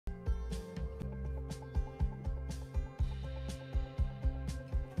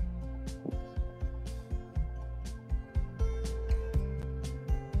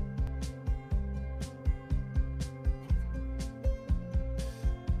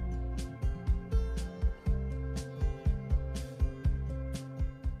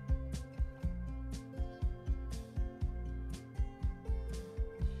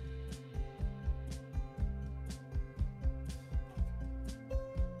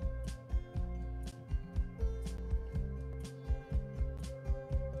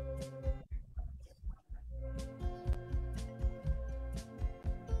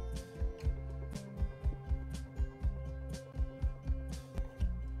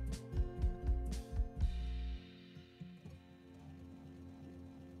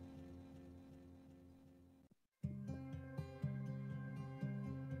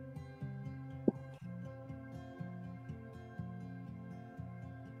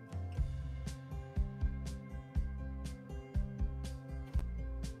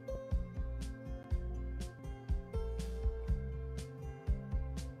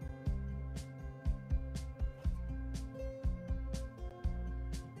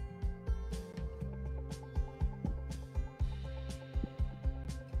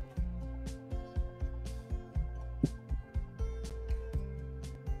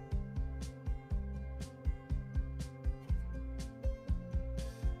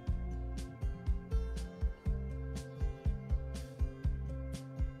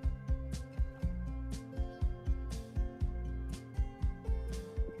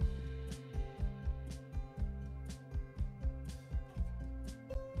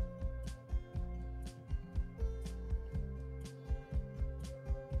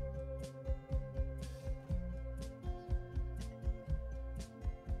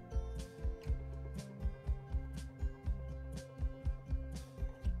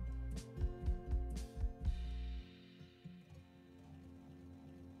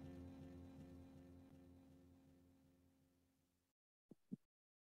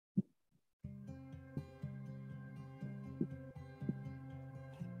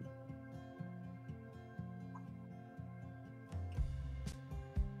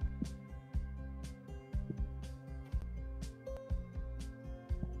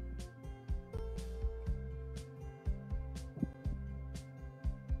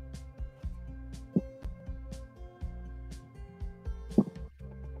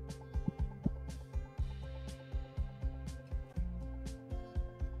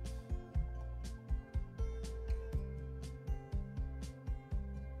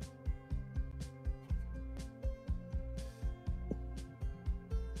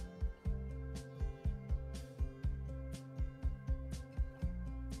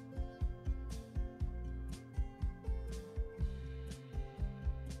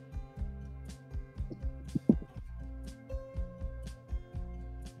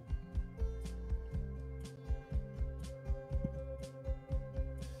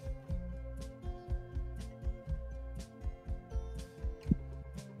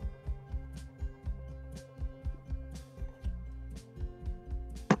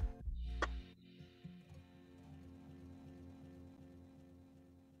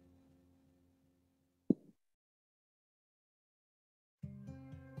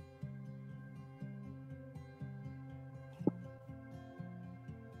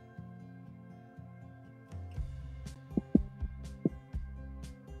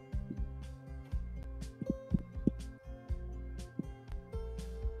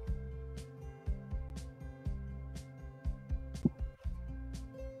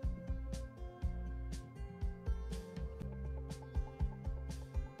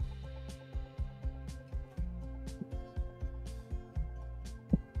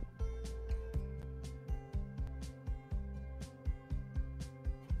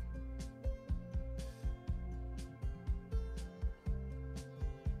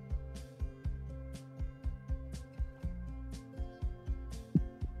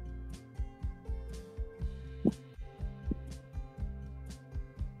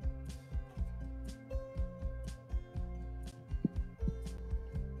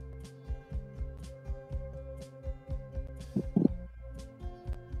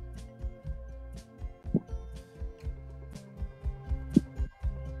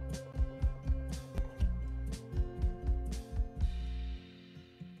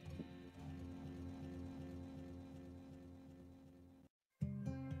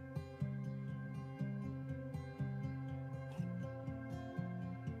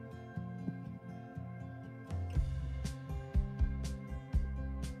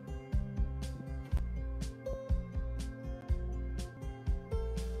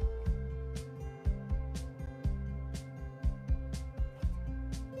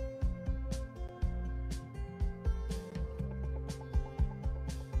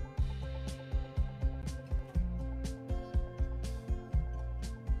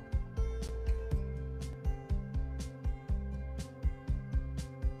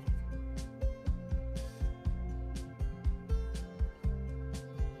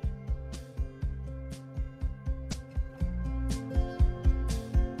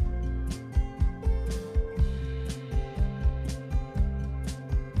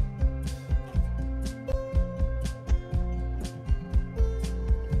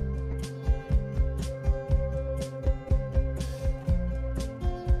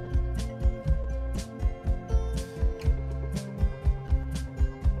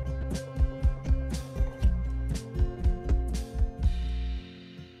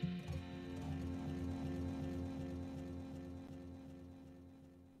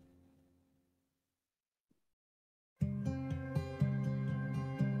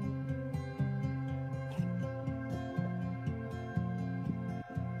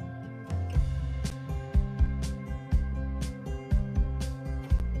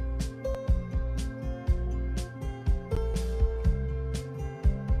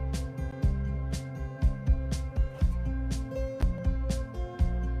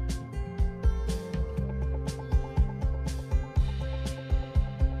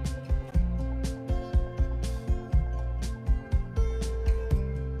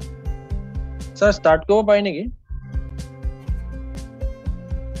Sir, start ko pa niki?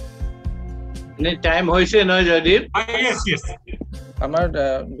 Any time hoise no Jadip? Yes, yes. Amar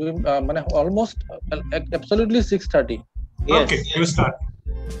almost absolutely 6:30. Yes. Okay, you start.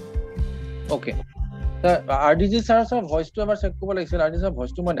 Okay. Sir, RDG sir sir voice to ever check kobo লাগিছিল. RDG sir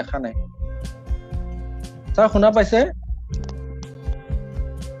voice to মই দেখা নাই. Sir শুনা পাইছে?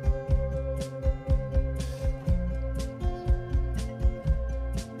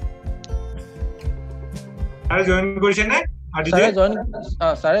 Are join কৰিছে নে?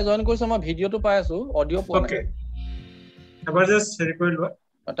 Sir join কৰিছে মই ভিডিওটো পাই আছো অডিও পোৱা নাই Okay. এবাৰ জাস্ট হেৰি কৰি লোৱা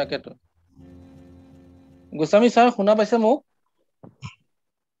তাকেতো গোস্বামী sir শুনা পাইছে মোক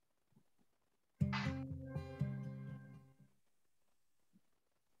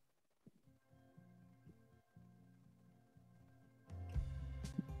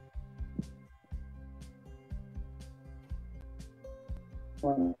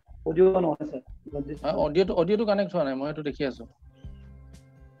অডিওটো কানেক্ট হোৱা নাই মই এইটো দেখি আছো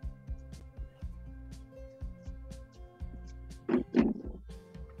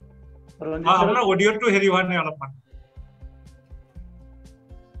আপোনাৰ অডিওটো হেৰি হোৱা নাই অলপমান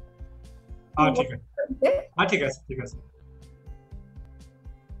ঠিক আছে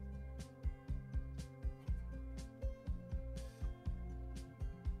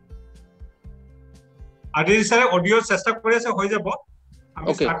আজি স্যার অডিও চেষ্টা কৰি আছে হৈ যাব আমি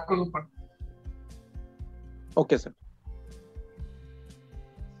স্টার্ট করব ওকে স্যার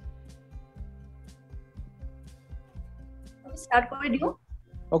start করে দিও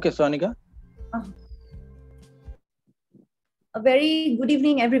okay Sonika a very good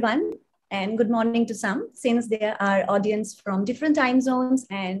evening everyone and good morning to some since there are audience from different time zones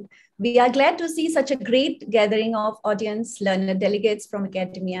and we are glad to see such a great gathering of audience learner delegates from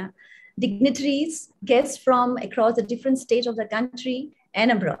academia dignitaries guests from across the different states of the country and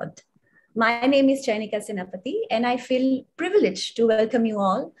abroad. My name is Chainika Senapati and I feel privileged to welcome you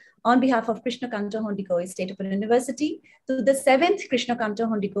all on behalf of Krishna Kanta Handiqui State Open University to the 7th Krishna Kanta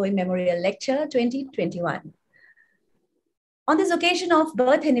Handiqui Memorial Lecture 2021. On this occasion of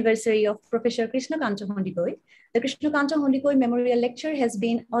birth anniversary of Professor Krishna Kanta Handiqui, the Krishna Kanta Handiqui Memorial Lecture has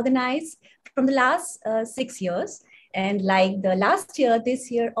been organized from the last 6 years. And like the last year, this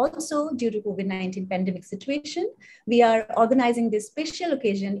year also due to COVID-19 pandemic situation, we are organizing this special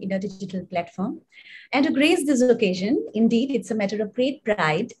occasion in a digital platform. And to grace this occasion, indeed, it's a matter of great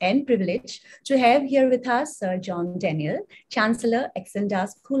pride and privilege to have here with us Sir John Daniel, Chancellor, Exenda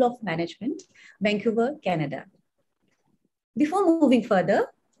School of Management, Vancouver, Canada. Before moving further,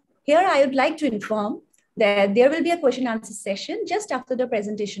 here I would like to inform that there will be a question answer session just after the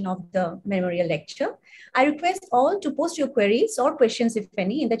presentation of the memorial lecture. I request all to post your queries or questions, if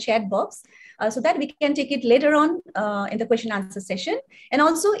any, in the chat box so that we can take it later on in the question answer session. And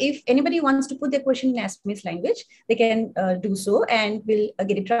also, if anybody wants to put their question in Assamese language, they can do so and we'll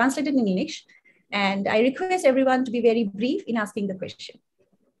get it translated in English. And I request everyone to be very brief in asking the question.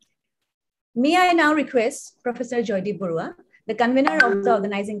 May I now request Professor Joydeep Barua, the convener of the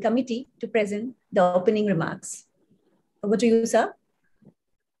organizing committee, to present the opening remarks. Over to you, sir.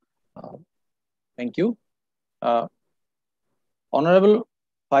 Thank you. Honorable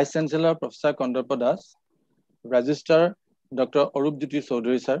Vice Chancellor Professor Kandapa Das, Registrar Dr. Arupjyoti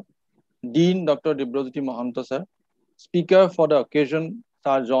Chaudhary sir, Dean Dr. Dibrojyoti Mahanta sir, Speaker for the occasion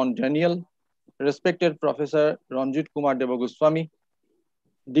Sir John Daniel, respected Professor Ranjit Kumar Deva Goswami,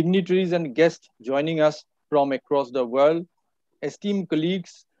 dignitaries and guests joining us from across the world, esteemed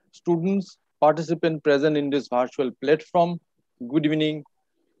colleagues, students, participants present in this virtual platform, good evening,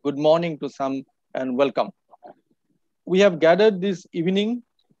 good morning to some, and welcome. We have gathered this evening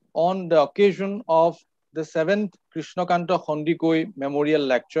on the occasion of the 7th Krishna Kanta Handiqui Memorial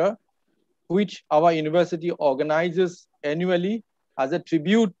Lecture, which our university organizes annually as a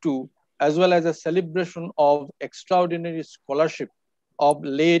tribute to, as well as a celebration of extraordinary scholarship of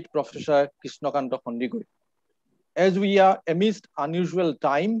late Professor Krishna Kanta Handiqui. As we are amidst unusual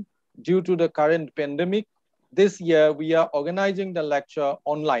time due to the current pandemic, this year we are organizing the lecture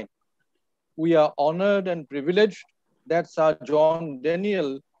online. We are honored and privileged that Sir John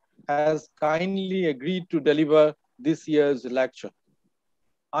Daniel has kindly agreed to deliver this year's lecture.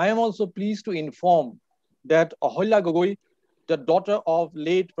 I am also pleased to inform that Ahoila Gogoi, the daughter of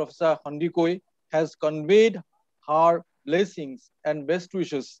late Professor Handiqui, has conveyed her blessings and best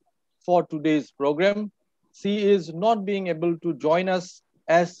wishes for today's program. She is not being able to join us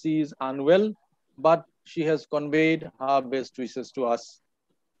as she is unwell, but she has conveyed her best wishes to us.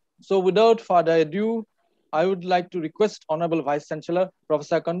 So without further ado, I would like to request Honorable Vice Chancellor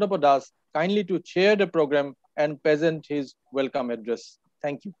Professor Kandapa Das kindly to chair the program and present his welcome address.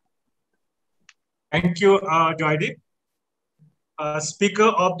 Thank you. Thank you, Joydeep. Speaker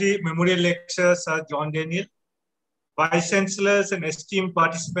of the memorial lecture, Sir John Daniel, Vice Chancellors and esteemed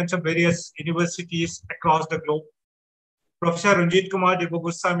participants of various universities across the globe, Professor Ranjit Kumar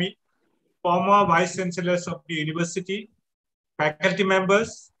Debogoswami, former Vice Chancellors of the university, faculty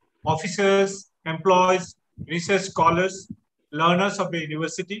members, officers, employees, research scholars, learners of the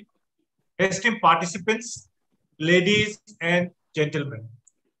university, esteemed participants, ladies and gentlemen.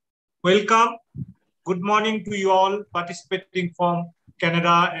 Welcome. Good morning to you all participating from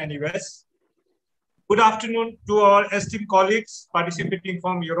Canada and US. Good afternoon to our esteemed colleagues participating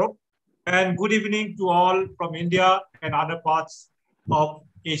from Europe, and good evening to all from India and other parts of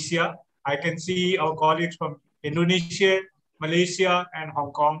Asia. I can see our colleagues from Indonesia, Malaysia, and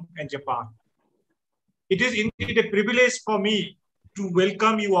Hong Kong and Japan. It is indeed a privilege for me to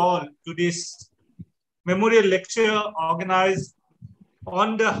welcome you all to this memorial lecture organized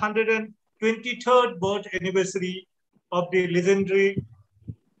on the 123rd birth anniversary of the legendary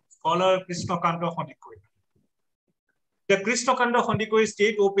scholar Krishna Kanta Handiqui. The Krishna Kanta Handiqui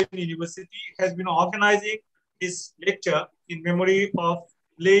State Open University has been organizing this lecture in memory of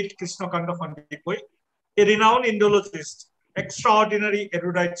late Krishna Kanta Handiqui, a renowned Indologist, extraordinary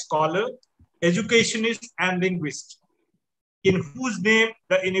erudite scholar, educationist, and linguist, in whose name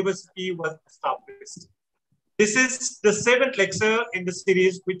the university was established. This is the 7th lecture in the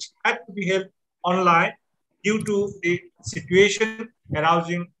series, which had to be held online due to the situation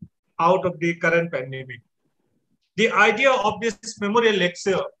arising out of the current pandemic. The idea of this memorial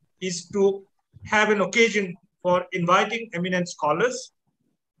lecture is to have an occasion for inviting eminent scholars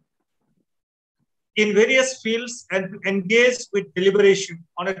in various fields and to engage with deliberation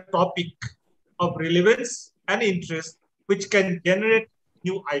on a topic of relevance and interest, which can generate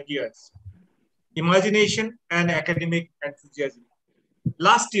new ideas, imagination, and academic enthusiasm.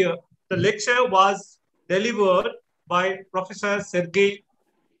 Last year, the lecture was delivered by Professor Sergei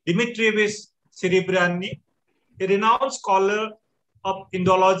Dmitrievich Serebryanny, a renowned scholar of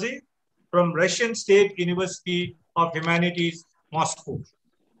Indology from Russian State University of Humanities, Moscow,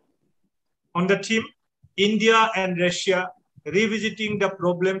 on the theme India and Russia, revisiting the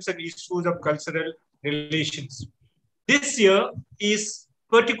problems and issues of cultural relations. This year is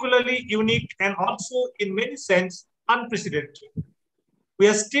particularly unique and also in many sense unprecedented. We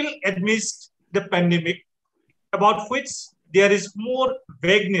are still amidst the pandemic, about which there is more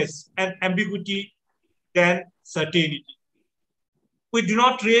vagueness and ambiguity than certainty. We do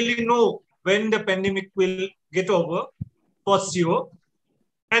not really know when the pandemic will get over for sure.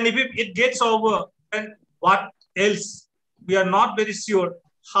 And if it gets over, then what else? We are not very sure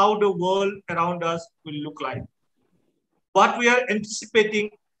how the world around us will look like. What we are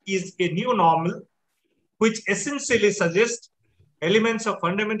anticipating is a new normal, which essentially suggests elements of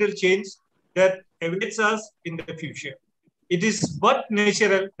fundamental change that awaits us in the future. It is but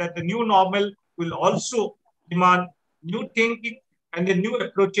natural that the new normal will also demand new thinking and new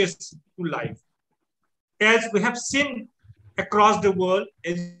approaches to life. As we have seen across the world,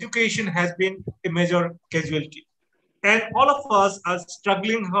 education has been a major casualty. And all of us are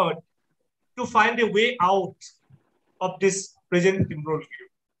struggling hard to find a way out of this present imbroglio.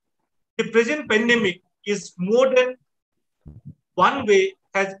 The present pandemic is more than one way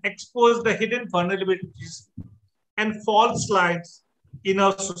has exposed the hidden vulnerabilities and false lines in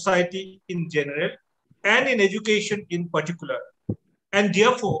our society in general and in education in particular. And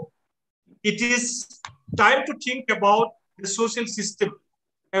therefore, it is time to think about the social system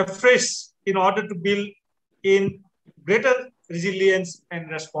afresh in order to build in greater resilience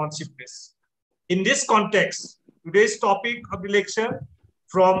and responsiveness. In this context, today's topic of the lecture,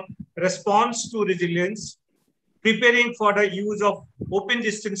 from response to resilience, preparing for the use of open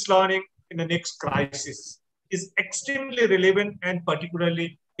distance learning in the next crisis, is extremely relevant and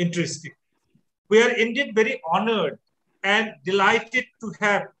particularly interesting. We are indeed very honored and delighted to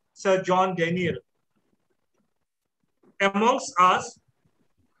have Sir John Daniel amongst us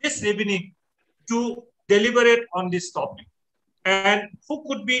this evening to deliberate on this topic. And who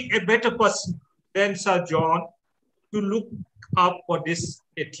could be a better person than Sir John to look up for this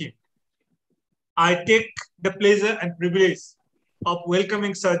theme? I take the pleasure and privilege of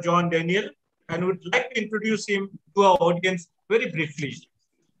welcoming Sir John Daniel and would like to introduce him to our audience very briefly.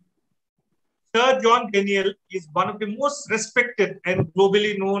 Sir John Daniel is one of the most respected and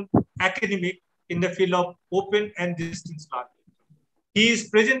globally known academics in the field of open and distance learning. He is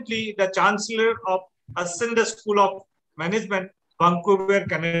presently the Chancellor of Ascender School of Management, Vancouver,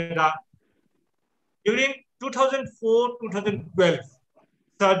 Canada. During 2004-2012,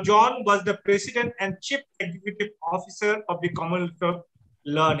 Sir John was the President and Chief Executive Officer of the Commonwealth of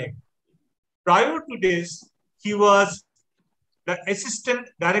Learning. Prior to this, he was the Assistant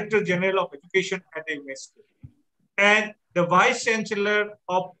Director General of Education at the UNESCO and the Vice Chancellor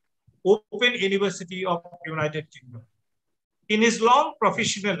of Open University of United Kingdom. In his long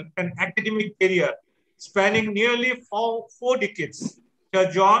professional and academic career, spanning nearly four decades,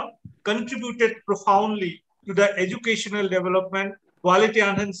 Sir John contributed profoundly to the educational development, quality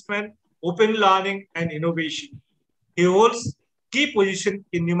enhancement, open learning, and innovation. He holds key positions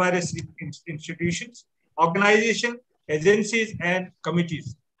in numerous institutions, organizations, agencies, and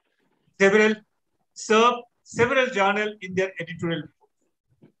committees. Several journals in their editorial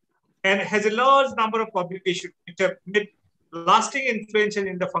and has a large number of publications which have made lasting influence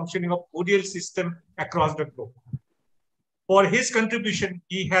in the functioning of ODL system across the globe. For his contribution,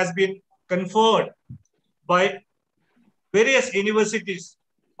 he has been conferred by various universities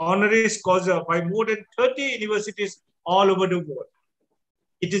honoris causa by more than 30 universities all over the world.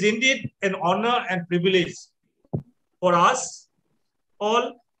 It is indeed an honor and privilege for us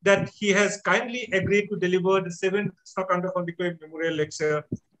all that he has kindly agreed to deliver the 7th Kanta Handiqui Memorial Lecture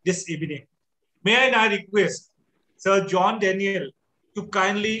this evening. May I now request Sir John Daniel to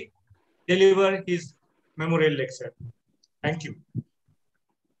kindly deliver his memorial lecture. Thank you.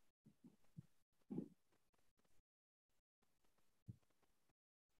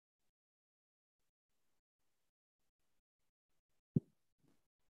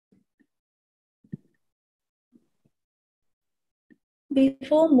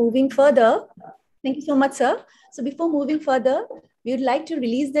 Before moving further, thank you so much, sir. So before moving further, we would like to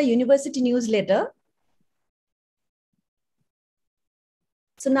release the university newsletter.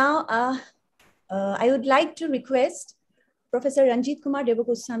 So now I would like to request Professor Ranjit Kumar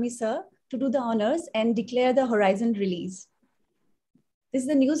Devagoswami, sir, to do the honors and declare the Horizon release. This is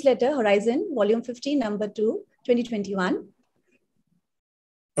the newsletter, Horizon, Volume 50, Number 2, 2021.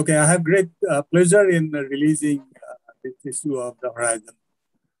 Okay, I have great pleasure in releasing this issue of the Horizon.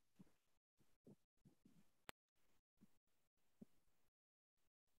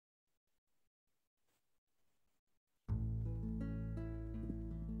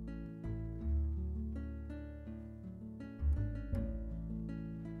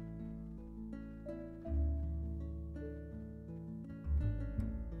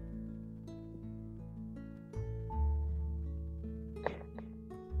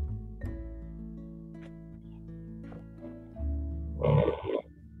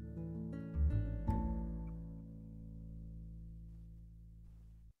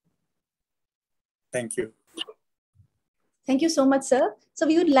 Thank you. Thank you so much, sir. So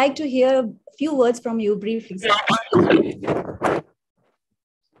we would like to hear a few words from you briefly, sir.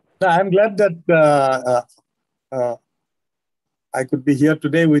 I'm glad that I could be here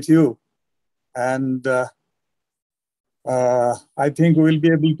today with you. And I think we will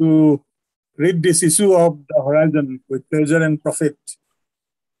be able to read this issue of the Horizon with pleasure and profit.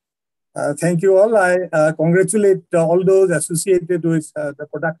 Thank you all. I congratulate all those associated with the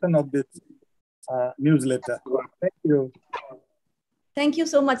production of this newsletter. Thank you. Thank you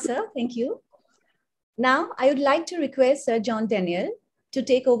so much, sir. Thank you. Now, I would like to request Sir John Daniel to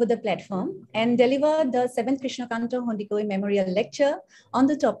take over the platform and deliver the 7th Krishna Kanta Handiqui Memorial Lecture on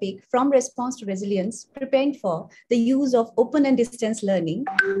the topic From Response to Resilience, Preparing for the Use of Open and Distance Learning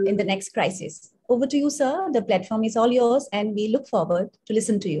in the Next Crisis. Over to you, sir. The platform is all yours and we look forward to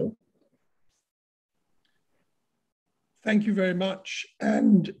listen to you. Thank you very much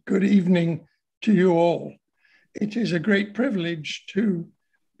and good evening to you all. It is a great privilege to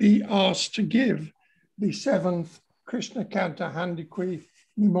be asked to give the 7th Krishna Kanta Handiqui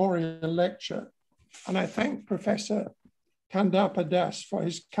Memorial Lecture, and I thank Professor Kandapa Das for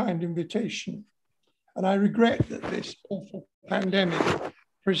his kind invitation. And I regret that this awful pandemic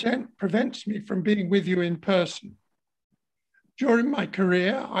prevents me from being with you in person. During my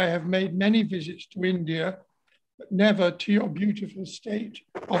career, I have made many visits to India, but never to your beautiful state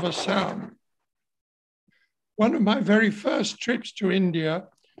of Assam. One of my very first trips to India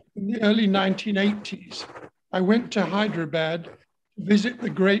in the early 1980s, I went to Hyderabad to visit the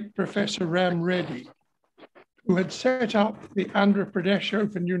great Professor Ram Reddy, who had set up the Andhra Pradesh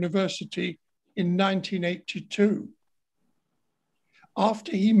Open University in 1982.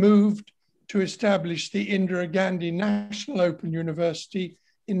 After he moved to establish the Indira Gandhi National Open University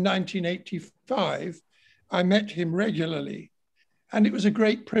in 1985, I met him regularly, and it was a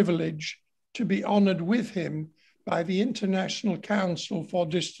great privilege to be honored with him by the International Council for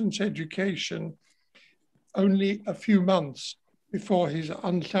Distance Education only a few months before his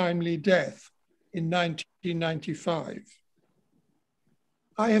untimely death in 1995.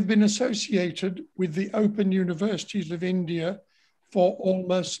 I have been associated with the Open Universities of India for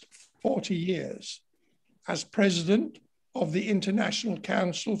almost 40 years as president of the International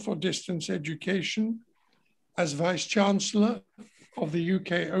Council for Distance Education, as Vice Chancellor of the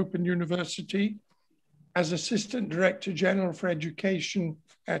UK Open University, as Assistant Director General for Education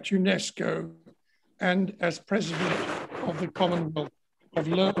at UNESCO, and as President of the Commonwealth of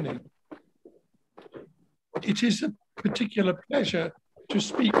Learning. It is a particular pleasure to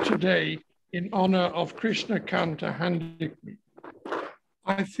speak today in honor of Krishna Kanta Handiqui.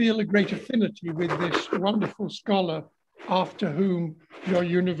 I feel a great affinity with this wonderful scholar after whom your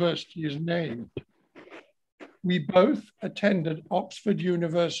university is named. We both attended Oxford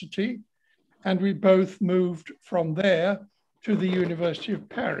University, and we both moved from there to the University of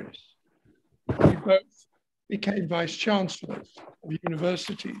Paris. We both became vice chancellors of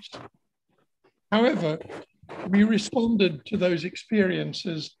universities. However, we responded to those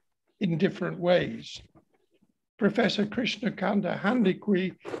experiences in different ways. Professor Krishna Kanta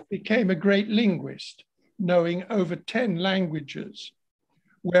Handiqui became a great linguist, knowing over 10 languages,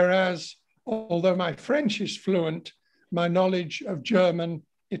 whereas, although my French is fluent, my knowledge of German,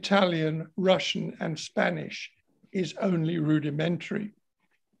 Italian, Russian, and Spanish is only rudimentary.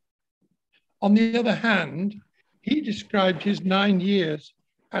 On the other hand, he described his 9 years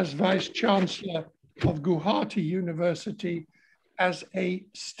as Vice Chancellor of Guwahati University as a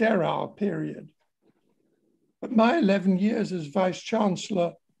sterile period. But my 11 years as Vice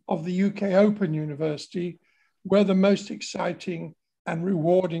Chancellor of the UK Open University were the most exciting and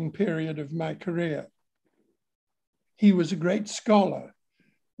rewarding period of my career. He was a great scholar,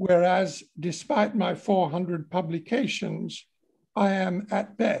 whereas despite my 400 publications, I am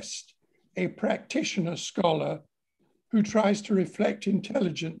at best a practitioner scholar who tries to reflect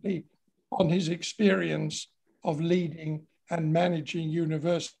intelligently on his experience of leading and managing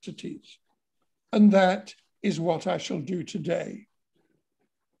universities. And that is what I shall do today.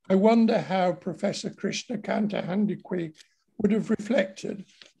 I wonder how Professor Krishna Kanta Handiqui would have reflected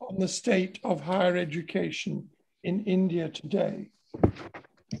on the state of higher education in India today.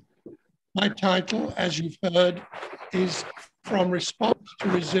 My title, as you've heard, is From Response to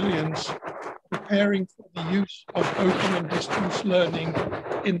Resilience, Preparing for the Use of Open and Distance Learning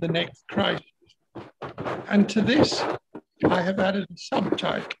in the Next Crisis. And to this, I have added a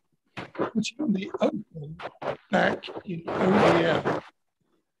subtitle, which will be open back in OEM.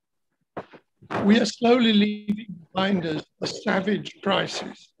 We are slowly leaving behind us the savage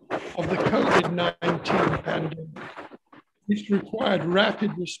crisis of the COVID-19 pandemic, which required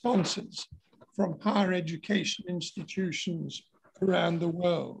rapid responses from higher education institutions around the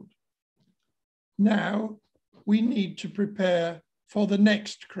world. Now, we need to prepare for the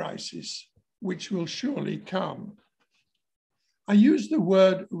next crisis, which will surely come. I use the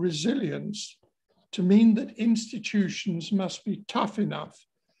word resilience to mean that institutions must be tough enough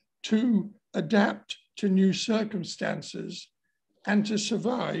to adapt to new circumstances and to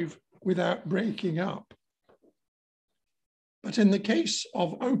survive without breaking up. But in the case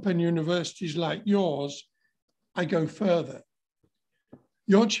of open universities like yours, I go further.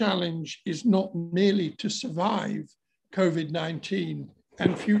 Your challenge is not merely to survive COVID-19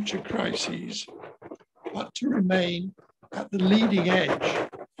 and future crises, but to remain at the leading edge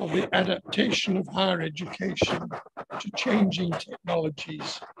of the adaptation of higher education to changing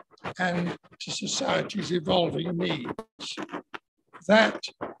technologies and to society's evolving needs. That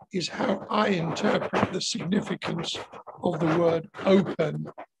is how I interpret the significance of the word open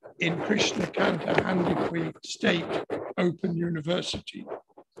in Krishna Kanta Handiqui State Open University.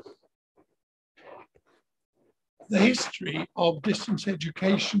 The history of distance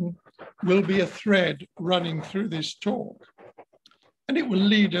education will be a thread running through this talk, and it will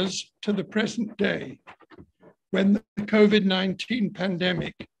lead us to the present day, when the COVID-19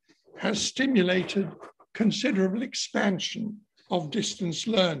 pandemic has stimulated considerable expansion of distance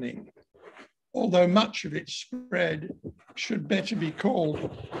learning, although much of its spread should better be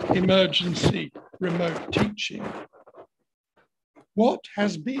called emergency remote teaching. What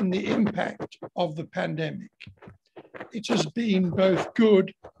has been the impact of the pandemic? It has been both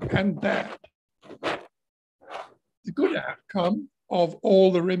good and bad. The good outcome of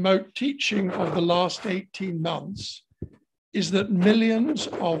all the remote teaching of the last 18 months is that millions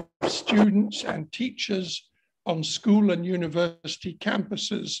of students and teachers on school and university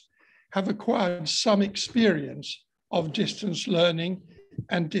campuses have acquired some experience of distance learning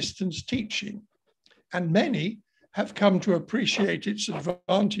and distance teaching, and many have come to appreciate its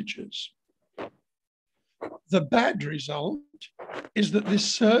advantages. The bad result is that this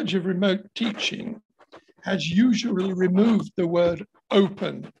surge of remote teaching has usually removed the word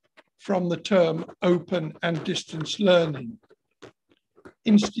open from the term open and distance learning.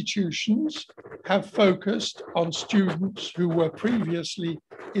 institutions have focused on students who were previously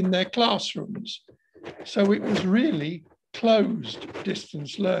in their classrooms. So it was really closed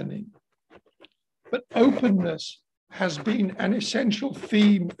distance learning. But openness has been an essential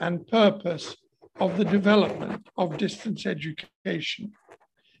theme and purpose of the development of distance education.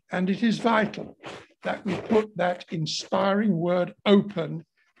 And it is vital that we put that inspiring word open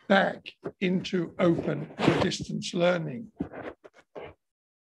back into open for distance learning.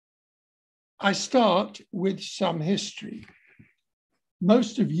 I start with some history.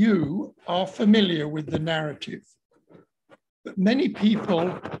 Most of you are familiar with the narrative, but many people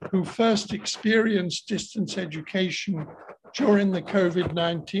who first experienced distance education during the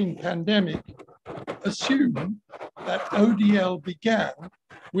COVID-19 pandemic assume that ODL began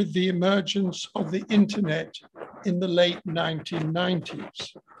with the emergence of the internet in the late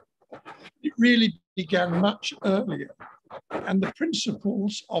 1990s. It really began much earlier, and the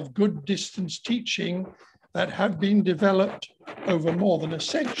principles of good distance teaching that have been developed over more than a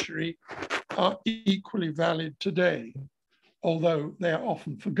century are equally valid today, although they are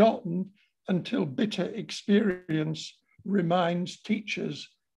often forgotten until bitter experience reminds teachers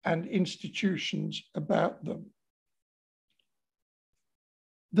and institutions about them.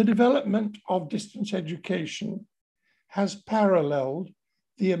 The development of distance education has paralleled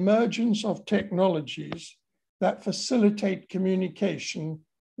the emergence of technologies that facilitate communication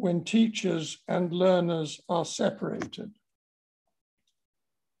when teachers and learners are separated.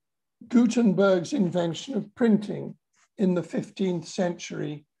 Gutenberg's invention of printing in the 15th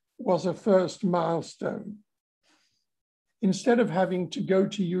century was a first milestone. Instead of having to go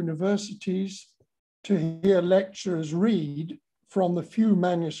to universities to hear lecturers read from the few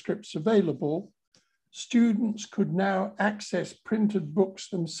manuscripts available, students could now access printed books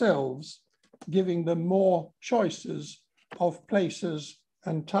themselves, giving them more choices of places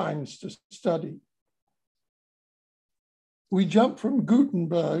and times to study. We jump from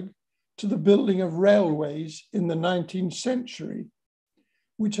Gutenberg to the building of railways in the 19th century,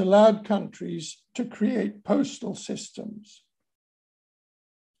 which allowed countries to create postal systems.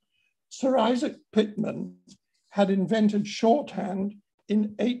 Sir Isaac Pitman had invented shorthand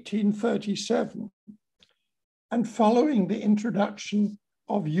in 1837, and following the introduction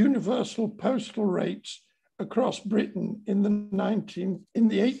of universal postal rates across Britain in the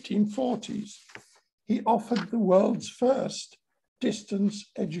 1840s, he offered the world's first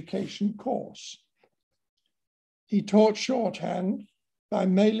distance education course. He taught shorthand by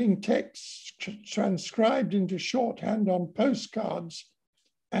mailing texts transcribed into shorthand on postcards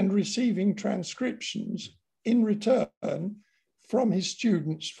and receiving transcriptions in return from his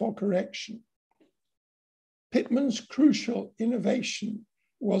students for correction. Pitman's crucial innovation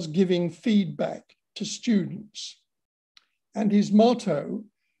was giving feedback to students, and his motto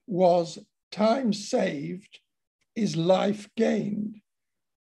was "Time saved is life gained,"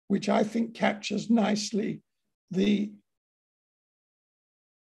 which I think captures nicely the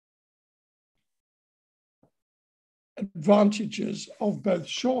advantages of both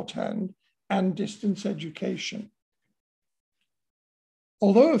shorthand and distance education.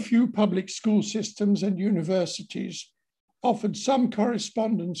 Although a few public school systems and universities offered some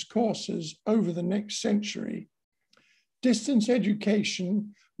correspondence courses over the next century, distance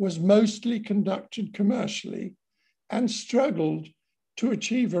education was mostly conducted commercially and struggled to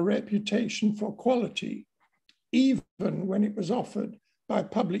achieve a reputation for quality, even when it was offered by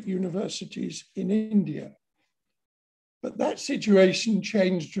public universities in India. But that situation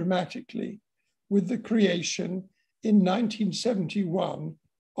changed dramatically with the creation in 1971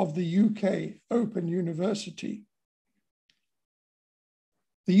 of the UK Open University.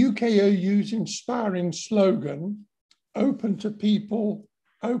 The UKOU's inspiring slogan, "Open to people,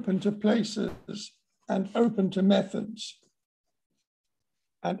 open to places, and open to methods,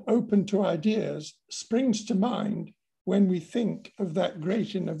 and open to ideas," springs to mind when we think of that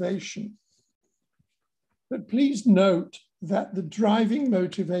great innovation. But please note that the driving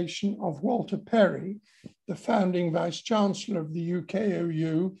motivation of Walter Perry, the founding Vice Chancellor of the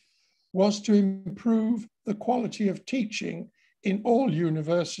UKOU, was to improve the quality of teaching in all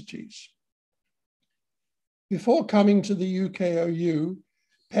universities. Before coming to the UKOU,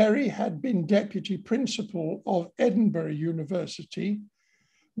 Perry had been Deputy Principal of Edinburgh University,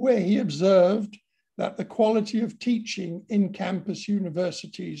 where he observed that the quality of teaching in campus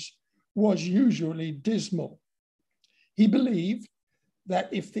universities was usually dismal. He believed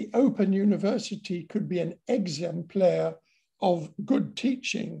that if the Open University could be an exemplar of good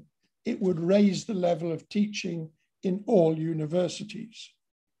teaching, it would raise the level of teaching in all universities.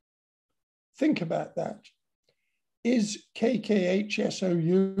 Think about that. Is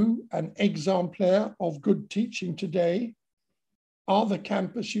KKHSOU an exemplar of good teaching today? Are the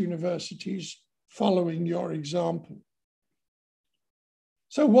campus universities following your example?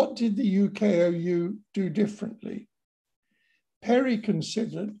 So what did the UKOU do differently? Perry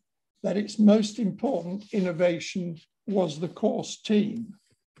considered that its most important innovation was the course team.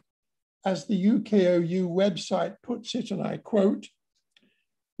 As the UKOU website puts it, and I quote,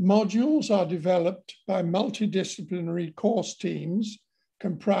 "Modules are developed by multidisciplinary course teams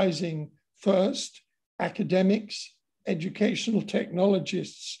comprising first, academics, educational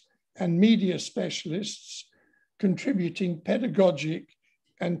technologists, and media specialists contributing pedagogic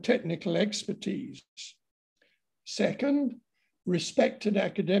and technical expertise. Second, respected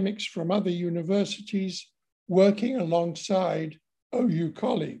academics from other universities working alongside OU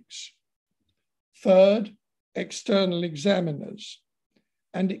colleagues. Third, external examiners."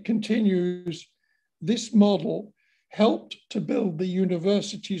 And it continues, "This model helped to build the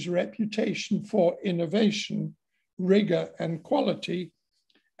university's reputation for innovation, rigor, and quality,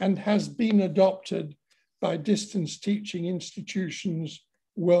 and has been adopted by distance teaching institutions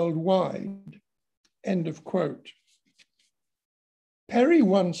worldwide." End of quote. Perry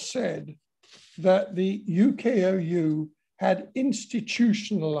once said that the UKOU had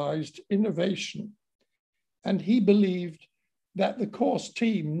institutionalized innovation, and he believed that the course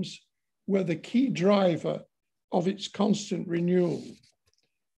teams were the key driver of its constant renewal.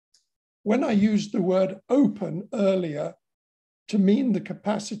 When I used the word open earlier to mean the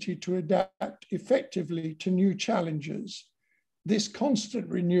capacity to adapt effectively to new challenges, this constant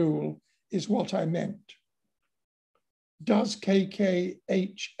renewal is what I meant. Does KKHSOU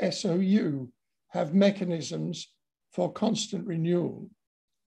have mechanisms for constant renewal?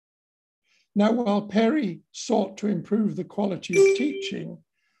 Now, while Perry sought to improve the quality of teaching,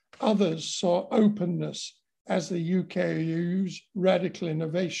 others saw openness as the UKOU's radical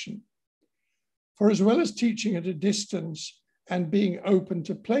innovation. For as well as teaching at a distance and being open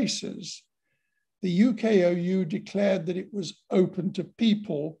to places, the UKOU declared that it was open to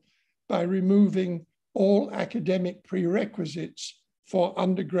people by removing all academic prerequisites for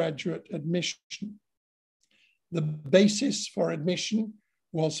undergraduate admission. The basis for admission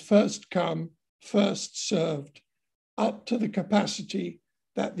was first come, first served, up to the capacity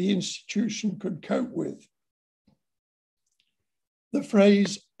that the institution could cope with. The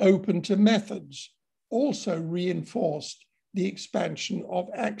phrase "open to methods" also reinforced the expansion of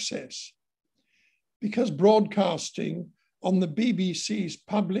access, because broadcasting on the BBC's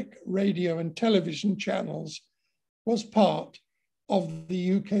public radio and television channels was part of the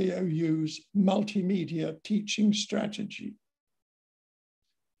UKOU's multimedia teaching strategy.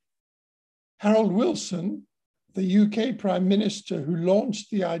 Harold Wilson, the UK Prime Minister who launched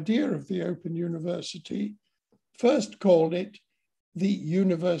the idea of the Open University, first called it the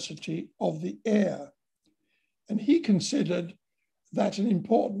University of the Air. And he considered that an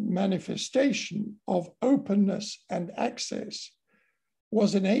important manifestation of openness and access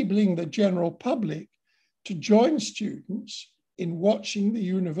was enabling the general public to join students in watching the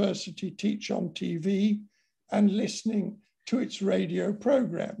university teach on TV and listening to its radio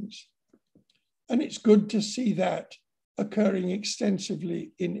programs. And it's good to see that occurring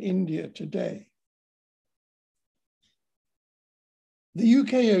extensively in India today. The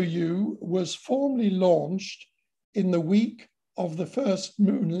UKOU was formally launched in the week of the first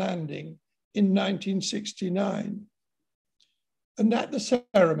moon landing in 1969. And at the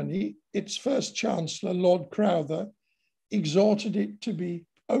ceremony, its first chancellor, Lord Crowther, exhorted it to be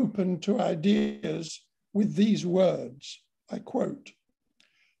open to ideas with these words, I quote,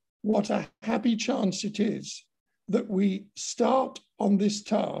 "What a happy chance it is that we start on this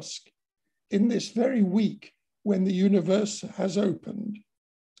task in this very week when the universe has opened.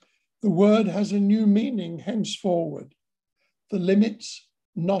 The word has a new meaning henceforward. The limits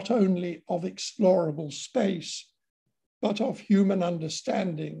not only of explorable space, but of human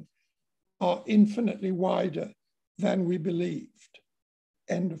understanding are infinitely wider than we believed."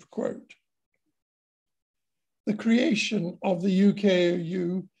 End of quote. The creation of the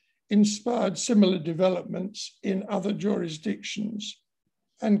UKOU inspired similar developments in other jurisdictions,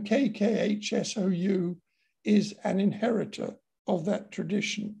 and KKHSOU is an inheritor of that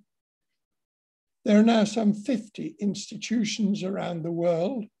tradition. There are now some 50 institutions around the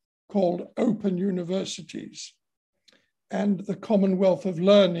world called open universities, and the Commonwealth of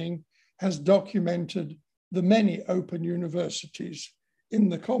Learning has documented the many open universities in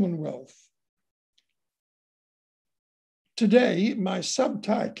the Commonwealth. Today, my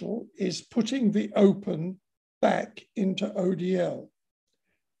subtitle is "Putting the Open Back into ODL."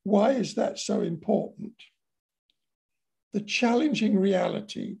 Why is that so important? the challenging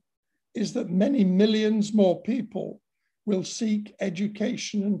reality is that many millions more people will seek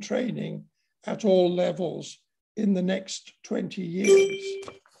education and training at all levels in the next 20 years.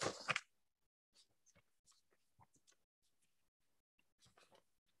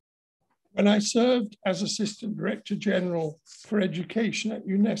 When I served as Assistant Director General for Education at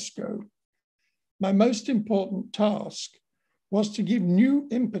UNESCO, my most important task was to give new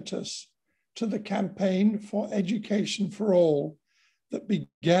impetus to the campaign for Education for All that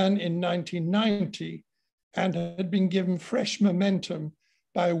began in 1990 and had been given fresh momentum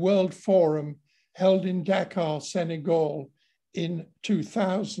by a World Forum held in Dakar, Senegal in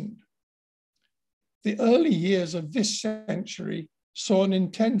 2000. The early years of this century saw an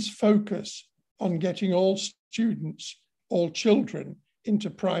intense focus on getting all students, all children, into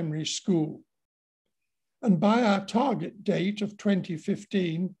primary school. And by our target date of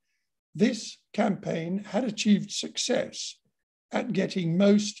 2015, this campaign had achieved success at getting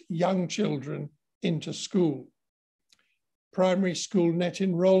most young children into school. Primary school net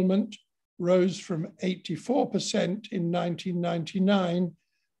enrollment rose from 84% in 1999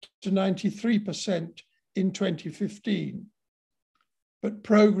 to 93% in 2015. But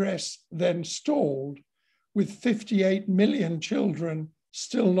progress then stalled, with 58 million children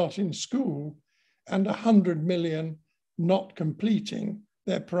still not in school and 100 million not completing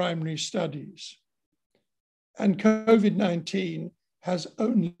their primary studies. And COVID-19 has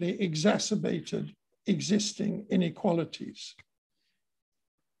only exacerbated existing inequalities.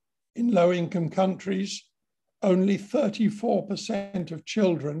 In low-income countries, only 34% of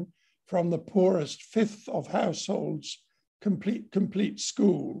children from the poorest fifth of households complete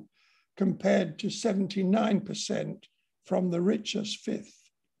school, compared to 79% from the richest fifth.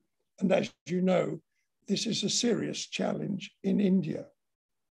 And as you know, this is a serious challenge in India.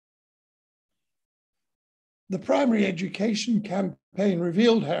 The primary education campaign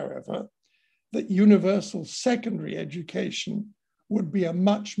revealed, however, that universal secondary education would be a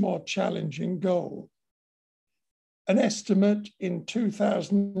much more challenging goal. An estimate in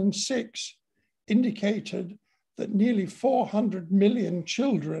 2006 indicated that nearly 400 million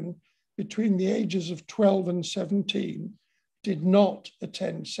children between the ages of 12 and 17 did not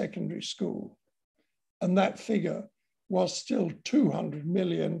attend secondary school. And that figure was still 200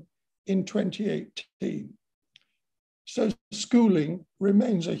 million in 2018. So schooling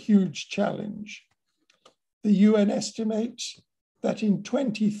remains a huge challenge. The UN estimates that in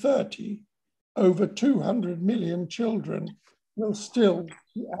 2030, over 200 million children will still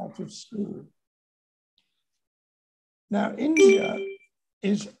be out of school. Now, India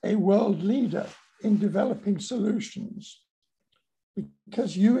is a world leader in developing solutions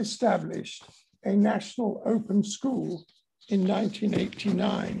because you established a national open school in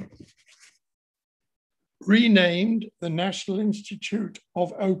 1989. Renamed the National Institute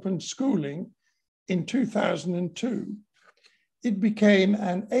of Open Schooling in 2002, it became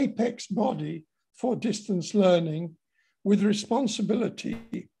an apex body for distance learning with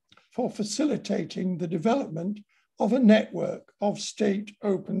responsibility for facilitating the development of a network of state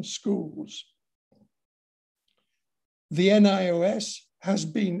open schools. The NIOS has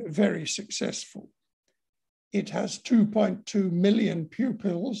been very successful. It has 2.2 million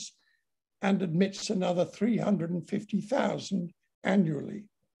pupils and admits another 350,000 annually.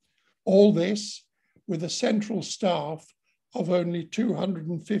 All this with a central staff of only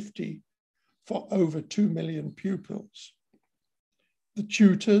 250 for over 2 million pupils. The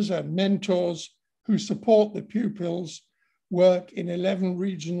tutors and mentors who support the pupils work in 11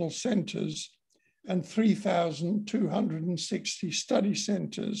 regional centers and 3,260 study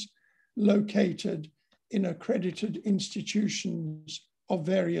centers located in accredited institutions of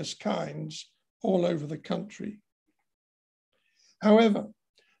various kinds all over the country. However,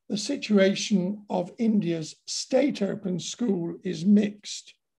 the situation of India's state open school is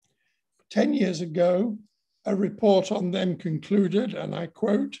mixed. 10 years ago, a report on them concluded, and I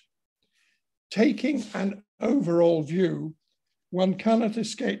quote, "Taking an overall view, one cannot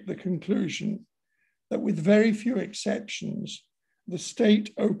escape the conclusion that with very few exceptions, the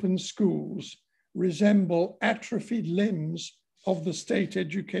state open schools resemble atrophied limbs of the state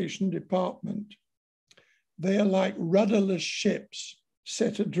education department. They are like rudderless ships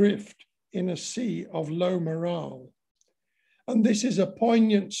set adrift in a sea of low morale. And this is a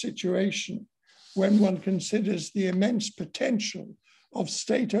poignant situation when one considers the immense potential of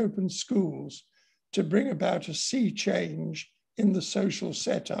state open schools to bring about a sea change in the social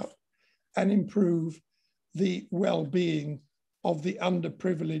setup and improve the well-being of the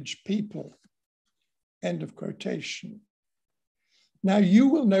underprivileged people." End of quotation. Now, you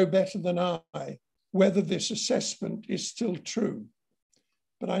will know better than I whether this assessment is still true,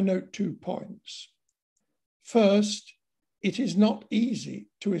 but I note 2 points. First, it is not easy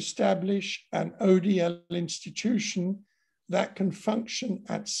to establish an ODL institution that can function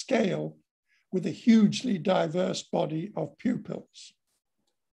at scale with a hugely diverse body of pupils.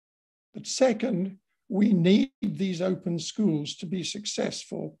 But second, we need these open schools to be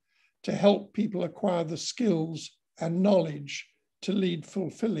successful to help people acquire the skills and knowledge to lead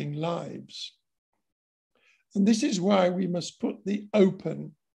fulfilling lives. And this is why we must put the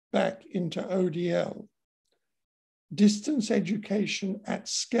open back into ODL. Distance education at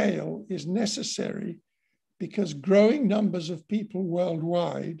scale is necessary because growing numbers of people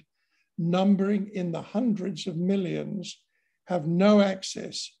worldwide, numbering in the hundreds of millions, have no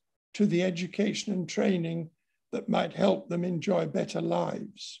access to the education and training that might help them enjoy better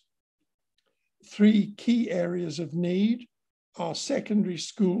lives. 3 key areas of need are secondary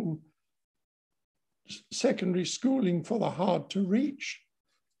schooling for the hard to reach,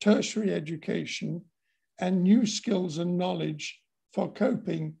 tertiary education, and new skills and knowledge for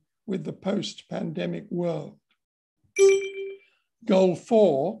coping with the post-pandemic world. Goal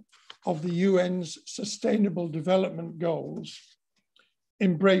 4 of the UN's Sustainable Development Goals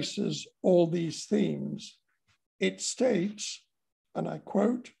embraces all these themes. It states, and I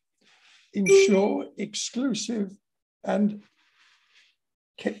quote, ensure exclusive and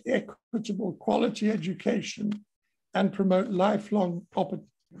equitable quality education and promote lifelong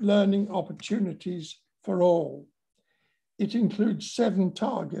learning opportunities for all. It includes 7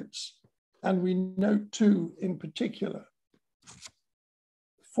 targets, and we note 2 in particular.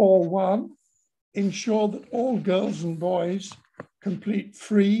 4.1, ensure that all girls and boys complete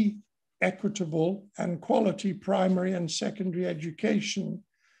free, equitable, and quality primary and secondary education,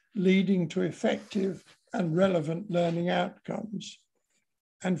 leading to effective and relevant learning outcomes.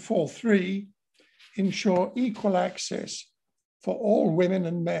 And 4.3, ensure equal access for all women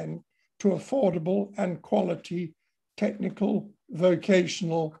and men to affordable and quality technical,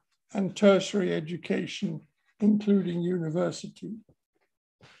 vocational, and tertiary education, including university.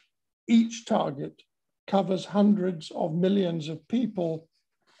 Each target covers hundreds of millions of people,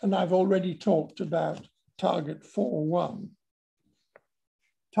 and I've already talked about target 4.1.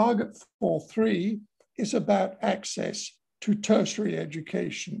 Target 4.3 is about access to tertiary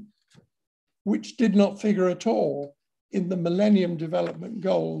education, which did not figure at all in the Millennium Development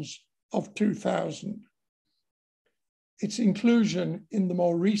Goals of 2000. Its inclusion in the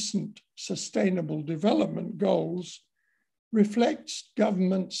more recent Sustainable Development Goals reflects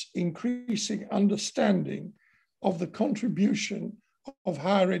government's increasing understanding of the contribution of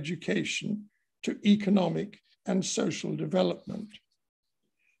higher education to economic and social development.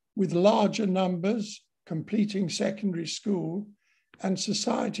 With larger numbers completing secondary school and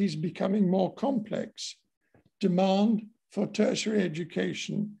societies becoming more complex, demand for tertiary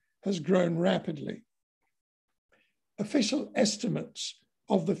education has grown rapidly. Official estimates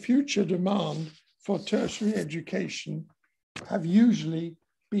of the future demand for tertiary education have usually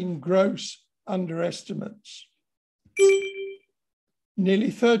been gross underestimates. Nearly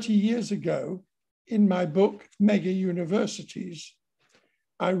 30 years ago, in my book, Mega Universities,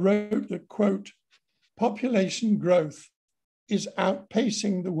 I wrote that, quote, population growth is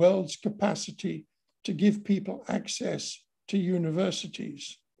outpacing the world's capacity to give people access to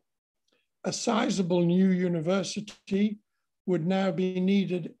universities. A sizable new university would now be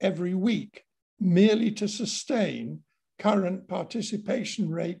needed every week merely to sustain current participation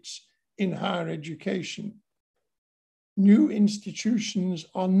rates in higher education. New institutions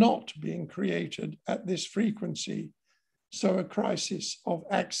are not being created at this frequency, so a crisis of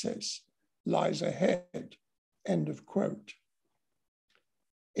access lies ahead, end of quote.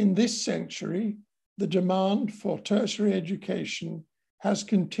 In this century, the demand for tertiary education has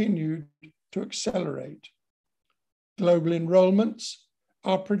continued to accelerate. Global enrollments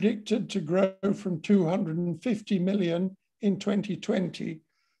are predicted to grow from 250 million in 2020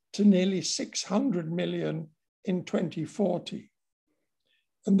 to nearly 600 million in 2040.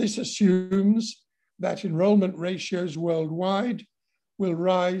 And this assumes that enrollment ratios worldwide will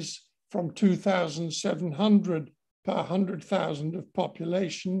rise from 2,700 per 100,000 of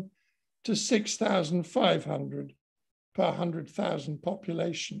population to 6,500 per 100,000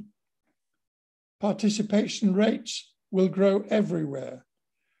 population. Participation rates will grow everywhere,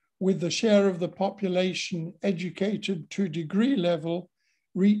 with the share of the population educated to degree level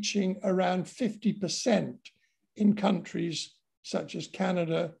reaching around 50% in countries such as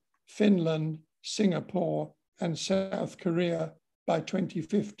Canada, Finland, Singapore, and South Korea by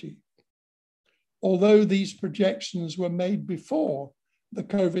 2050. Although these projections were made before the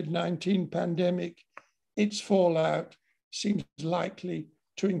COVID-19 pandemic, its fallout seems likely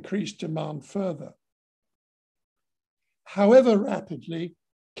to increase demand further. However rapidly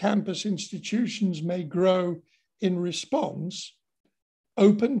campus institutions may grow in response,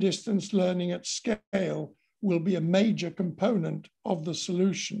 open distance learning at scale will be a major component of the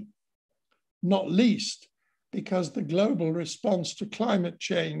solution, not least because the global response to climate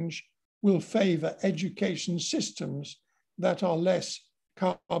change will favor education systems that are less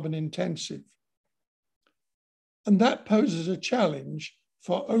carbon intensive. And that poses a challenge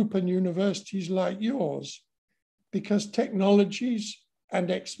for open universities like yours, because technologies and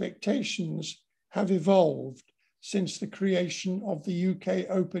expectations have evolved since the creation of the UK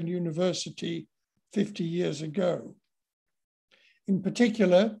Open University 50 years ago. In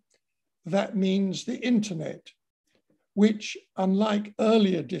particular, that means the internet, which, unlike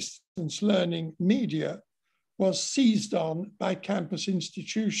earlier distance learning media, was seized on by campus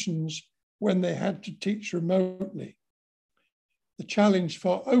institutions when they had to teach remotely. The challenge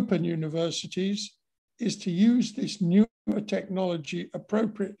for open universities is to use this newer technology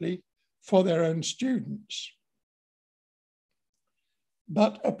appropriately for their own students.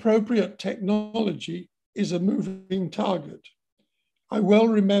 But appropriate technology is a moving target. I well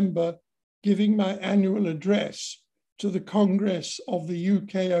remember giving my annual address to the Congress of the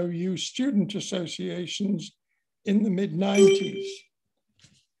UKOU Student Associations in the mid-90s.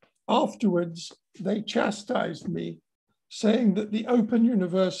 Afterwards, they chastised me, saying that the Open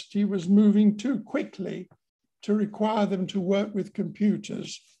University was moving too quickly to require them to work with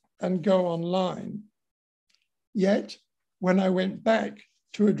computers and go online. Yet, when I went back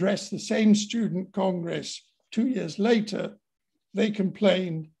to address the same student congress 2 years later, they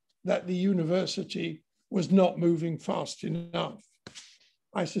complained that the university was not moving fast enough.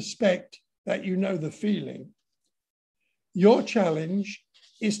 I suspect that you know the feeling. Your challenge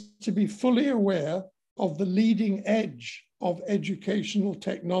is to be fully aware of the leading edge of educational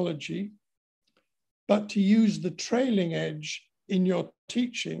technology, but to use the trailing edge in your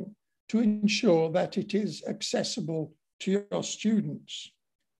teaching to ensure that it is accessible to your students.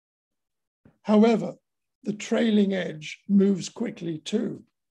 However, the trailing edge moves quickly too.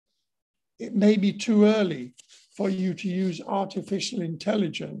 It may be too early for you to use artificial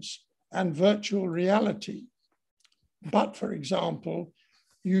intelligence and virtual reality, but for example,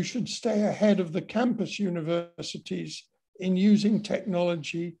 you should stay ahead of the campus universities in using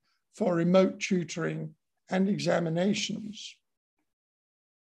technology for remote tutoring and examinations.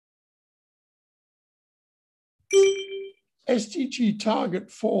 SDG Target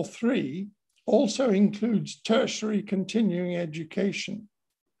 4.3 also includes tertiary continuing education.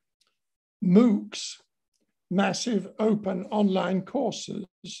 MOOCs, massive open online courses,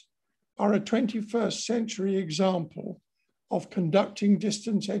 are a 21st century example of conducting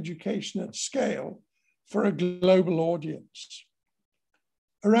distance education at scale for a global audience.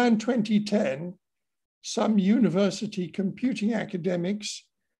 Around 2010, some university computing academics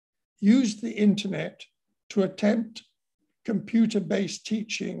used the internet to attempt computer-based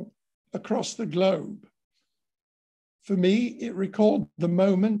teaching across the globe. For me, it recalled the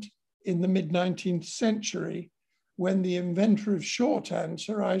moment in the mid-19th century when the inventor of shorthand,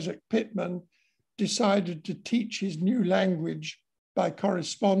 Sir Isaac Pitman, decided to teach his new language by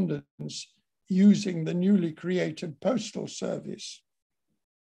correspondence using the newly created postal service.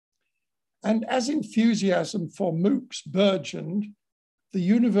 And as enthusiasm for MOOCs burgeoned, the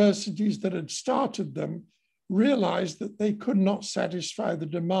universities that had started them realized that they could not satisfy the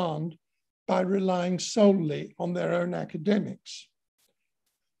demand by relying solely on their own academics.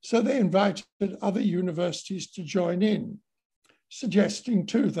 So they invited other universities to join in, suggesting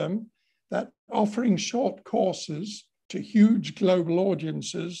to them that offering short courses to huge global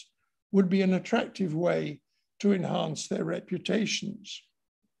audiences would be an attractive way to enhance their reputations.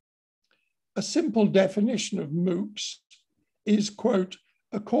 A simple definition of MOOCs is, quote,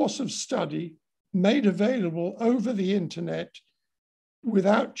 a course of study made available over the internet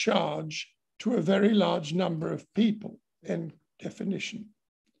without charge to a very large number of people, end definition.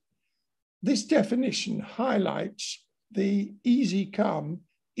 This definition highlights the easy come,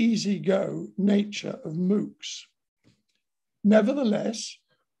 easy go nature of MOOCs. Nevertheless,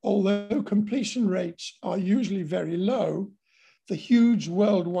 although completion rates are usually very low, the huge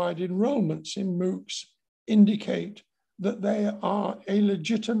worldwide enrollments in MOOCs indicate that they are a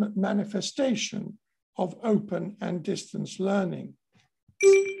legitimate manifestation of open and distance learning.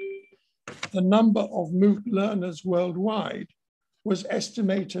 The number of MOOC learners worldwide was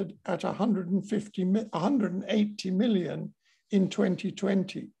estimated at 180 million in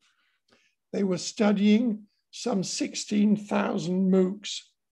 2020. They were studying some 16,000 MOOCs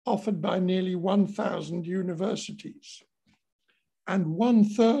offered by nearly 1,000 universities. And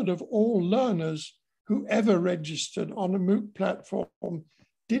 1/3 of all learners who ever registered on a MOOC platform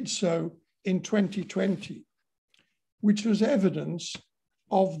did so in 2020, which was evidence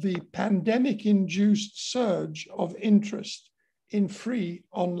of the pandemic-induced surge of interest in free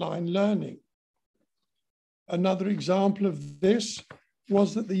online learning. Another example of this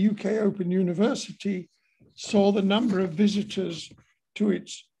was that the UK Open University saw the number of visitors to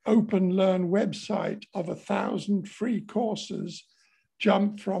its Open Learn website of 1,000 free courses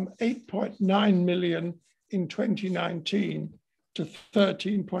jump from 8.9 million in 2019 to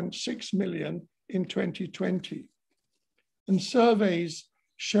 13.6 million in 2020. And surveys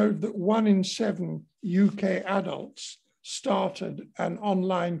showed that 1 in 7 UK adults started an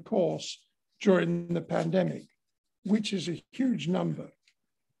online course during the pandemic, which is a huge number.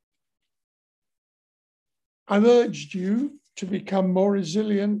 I've urged you to become more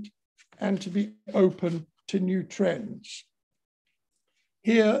resilient and to be open to new trends.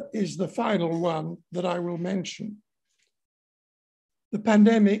 Here is the final one that I will mention. The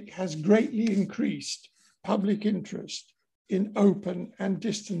pandemic has greatly increased public interest in open and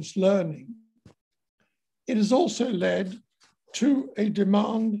distance learning. It has also led to a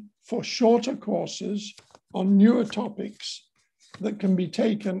demand for shorter courses on newer topics that can be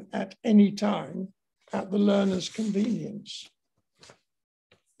taken at any time at the learner's convenience.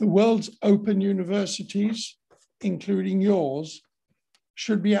 The world's open universities, including yours,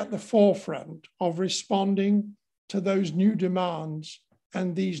 should be at the forefront of responding to those new demands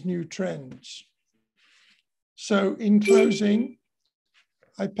and these new trends. So in closing,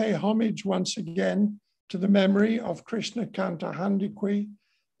 I pay homage once again to the memory of Krishna, Kanta, Handiqui,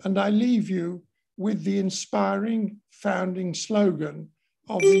 and I leave you with the inspiring founding slogan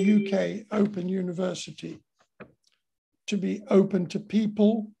of the UK Open University: to be open to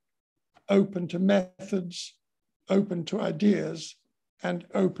people, open to methods, open to ideas, and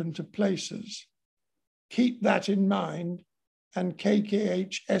open to places. Keep that in mind, and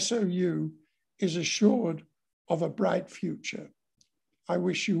KKH SOU is assured of a bright future. I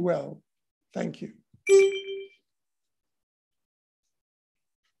wish you well. Thank you.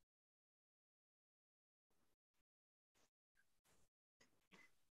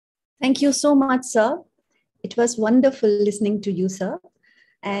 Thank you so much, sir. It was wonderful listening to you, sir.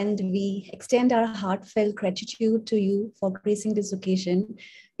 And we extend our heartfelt gratitude to you for gracing this occasion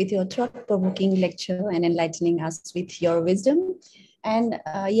with your thought-provoking lecture and enlightening us with your wisdom. And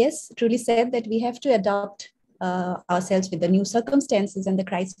yes, truly said that we have to adapt ourselves with the new circumstances and the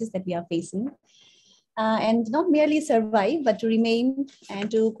crisis that we are facing. And not merely survive, but to remain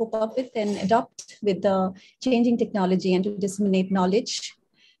and to cope up with and adopt with the changing technology and to disseminate knowledge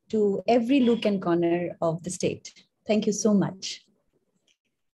to every nook and corner of the state. Thank you so much.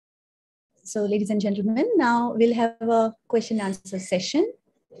 So ladies and gentlemen, now we'll have a question and answer session.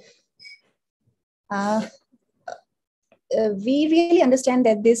 We really understand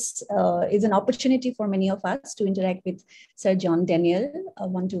that this is an opportunity for many of us to interact with Sir John Daniel,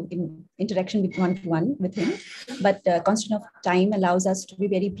 interaction with one-to-one with him, but constraint of time allows us to be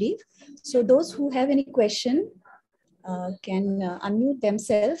very brief. So those who have any question can unmute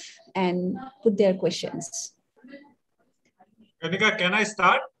themselves and put their questions. Kanika, can I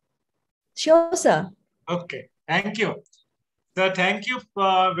start? Sure, sir. Okay, thank you. Sir, thank you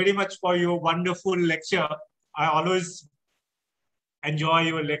very much for your wonderful lecture. I always enjoy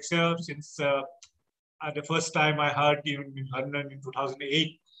your lecture since the first time I heard you in London in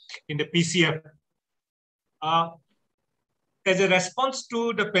 2008 in the PCM. As a response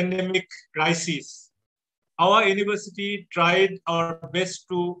to the pandemic crisis, our university tried our best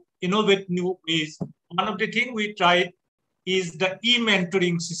to innovate new ways. One of the things we tried is the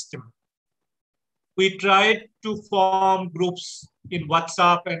e-mentoring system. We tried to form groups in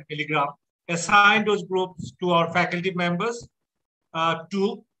WhatsApp and Telegram, assign those groups to our faculty members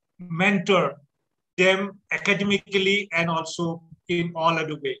to mentor them academically and also in all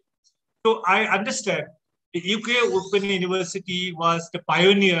other ways. So I understand the UK Open University was the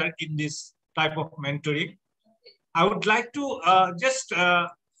pioneer in this type of mentoring. I would like to just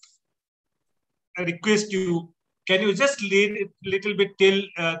request you, can you just little bit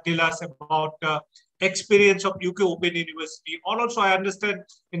tell us about experience of UK Open University? Also, I understand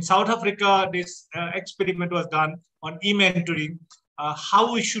in South Africa, this experiment was done on e-mentoring.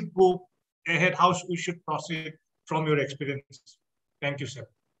 How we should go ahead, how we should proceed from your experience. Thank you, sir.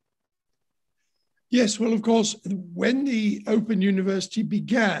 Yes, well, of course, when the Open University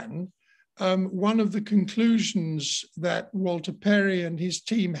began, one of the conclusions that Walter Perry and his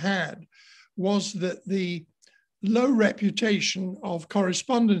team had was that the low reputation of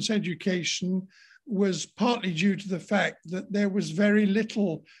correspondence education was partly due to the fact that there was very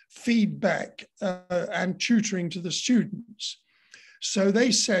little feedback and tutoring to the students. So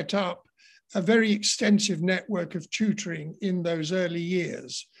they set up a very extensive network of tutoring in those early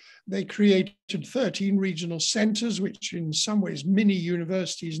years. They created 13 regional centers, which in some ways mini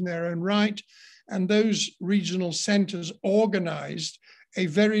universities in their own right. And those regional centers organized a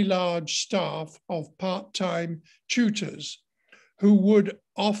very large staff of part-time tutors who would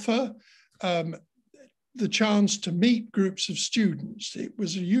offer the chance to meet groups of students. It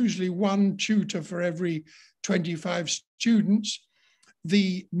was usually one tutor for every 25 students.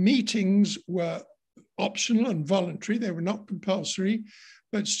 The meetings were optional and voluntary. They were not compulsory,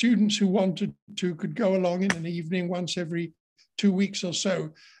 but students who wanted to could go along in an evening once every 2 weeks or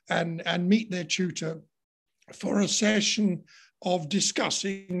so and meet their tutor for a session of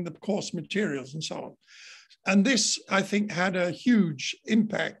discussing the course materials and so on. And this, I think, had a huge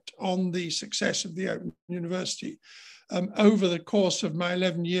impact on the success of the Open University. Over the course of my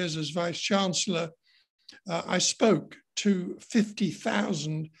 11 years as Vice-Chancellor, I spoke to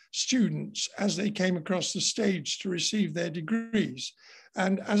 50,000 students as they came across the stage to receive their degrees.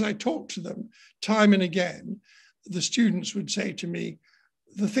 And as I talked to them, time and again, the students would say to me,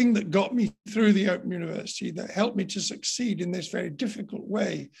 the thing that got me through the Open University, that helped me to succeed in this very difficult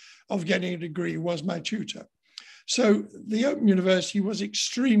way of getting a degree, was my tutor. So the Open University was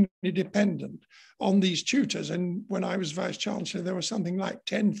extremely dependent on these tutors. And when I was Vice-Chancellor, there were something like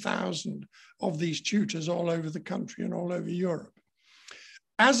 10,000 of these tutors all over the country and all over Europe.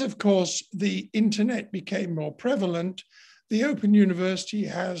 As, of course, the internet became more prevalent, the Open University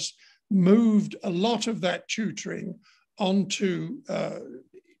has moved a lot of that tutoring onto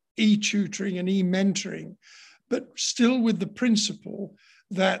e-tutoring and e-mentoring, but still with the principle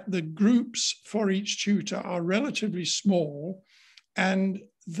that the groups for each tutor are relatively small and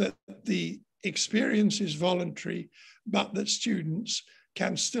that the experience is voluntary, but that students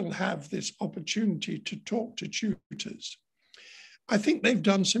can still have this opportunity to talk to tutors. I think they've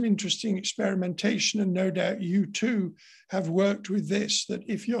done some interesting experimentation, and no doubt you too have worked with this, that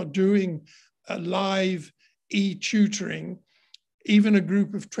if you're doing a live e-tutoring, even a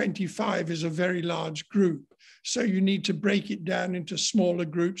group of 25 is a very large group. So you need to break it down into smaller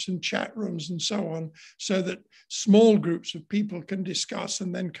groups and chat rooms and so on, so that small groups of people can discuss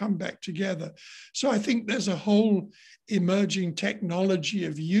and then come back together. So I think there's a whole emerging technology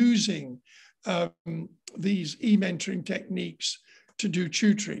of using these e-mentoring techniques to do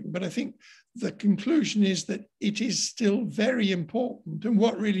tutoring. But I think the conclusion is that it is still very important. And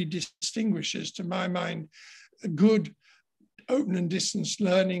what really distinguishes, to my mind, a good open and distance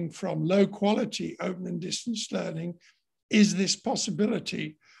learning from low quality open and distance learning is this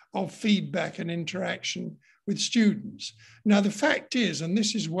possibility of feedback and interaction with students. Now, the fact is, and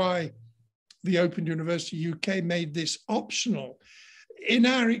this is why the Open University UK made this optional, in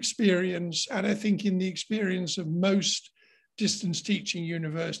our experience, and I think in the experience of most distance teaching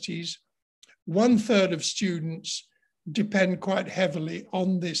universities, 1/3 of students depend quite heavily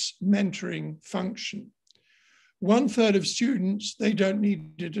on this mentoring function. 1/3 of students, they don't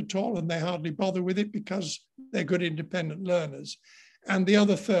need it at all and they hardly bother with it because they're good independent learners. And the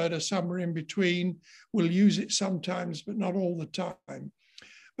other 1/3 are somewhere in between, will use it sometimes, but not all the time.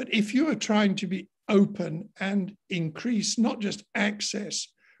 But if you are trying to be open and increase not just access,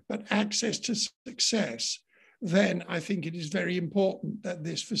 but access to success, then I think it is very important that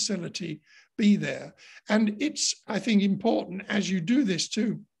this facility be there. And it's, I think, important as you do this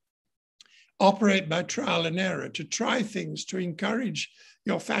to operate by trial and error, to try things, to encourage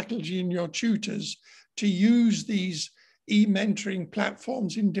your faculty and your tutors to use these e-mentoring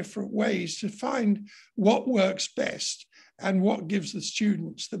platforms in different ways to find what works best and what gives the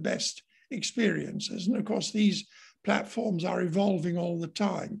students the best experiences. And of course, these platforms are evolving all the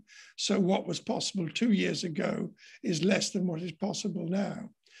time. So what was possible 2 years ago is less than what is possible now.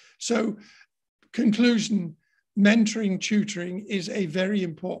 So conclusion, mentoring, tutoring is a very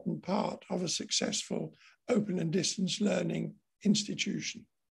important part of a successful open and distance learning institution.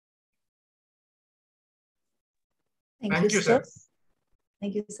 Thank you, sir.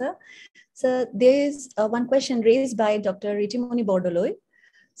 Thank you, sir. So there is one question raised by Dr. Ritimoni Bordoloi.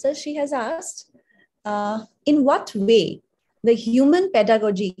 So she has asked, in what way the human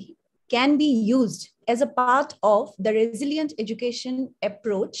pedagogy can be used as a part of the resilient education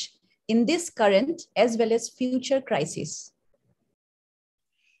approach in this current as well as future crisis?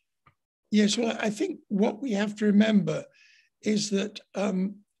 Yes, well, I think what we have to remember is that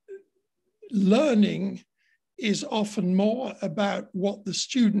learning is often more about what the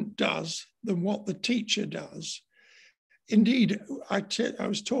student does than what the teacher does. indeed, I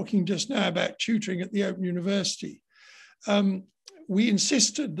was talking just now about tutoring at the Open University. We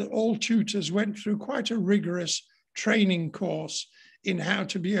insisted that all tutors went through quite a rigorous training course in how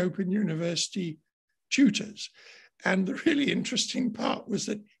to be Open University tutors. And the really interesting part was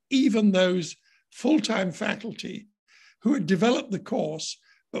that even those full-time faculty who had developed the course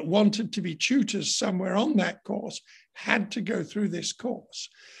but wanted to be tutors somewhere on that course had to go through this course,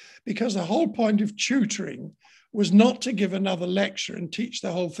 because the whole point of tutoring was not to give another lecture and teach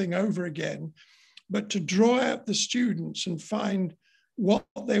the whole thing over again, but to draw out the students and find what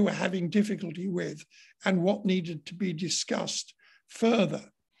they were having difficulty with and what needed to be discussed further.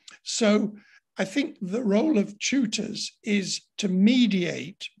 So I think the role of tutors is to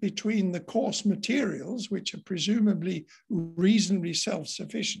mediate between the course materials, which are presumably reasonably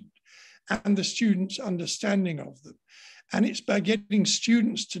self-sufficient, and the students' understanding of them. And it's by getting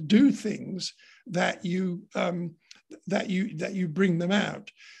students to do things that you bring them out.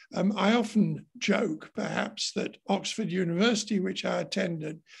 I often joke, perhaps, that Oxford University, which I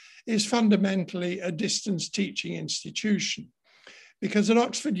attended, is fundamentally a distance teaching institution. Because at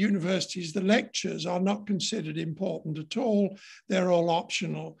Oxford Universities, the lectures are not considered important at all. They're all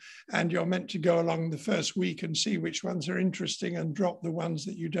optional. And you're meant to go along the first week and see which ones are interesting and drop the ones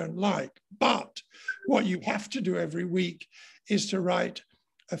that you don't like. But what you have to do every week is to write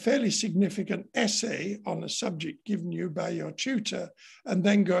a fairly significant essay on a subject given you by your tutor, and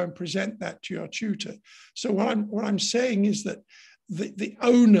then go and present that to your tutor. So what I'm saying is that the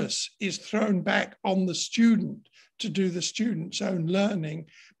onus is thrown back on the student to do the student's own learning,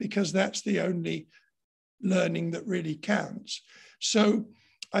 because that's the only learning that really counts. So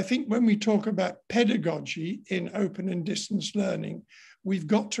I think when we talk about pedagogy in open and distance learning, we've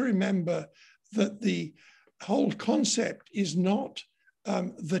got to remember that the whole concept is not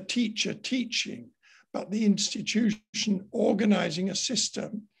the teacher teaching, but the institution organizing a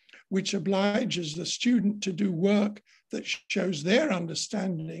system which obliges the student to do work that shows their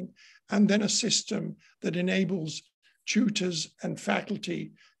understanding, and then a system that enables tutors and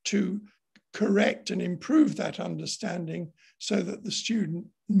faculty to correct and improve that understanding so that the student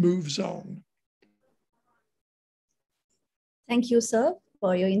moves on. Thank you, sir,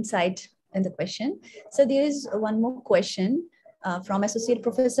 for your insight in the question. So there is one more question from Associate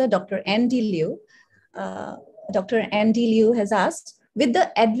Professor Dr. Andy Liu. Dr. Andy Liu has asked, with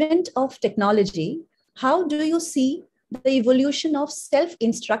the advent of technology, how do you see the evolution of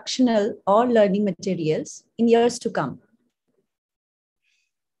self-instructional or learning materials in years to come?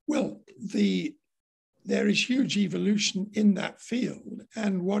 Well, there is huge evolution in that field.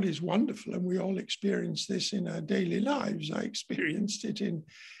 And what is wonderful, and we all experience this in our daily lives, I experienced it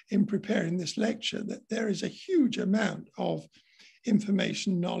in preparing this lecture, that there is a huge amount of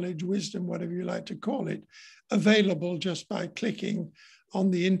information, knowledge, wisdom, whatever you like to call it, available just by clicking on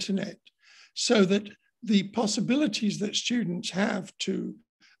the internet. So that the possibilities that students have to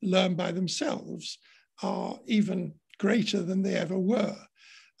learn by themselves are even greater than they ever were.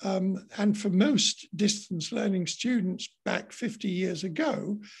 And for most distance learning students back 50 years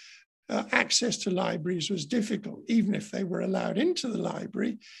ago, access to libraries was difficult. Even if they were allowed into the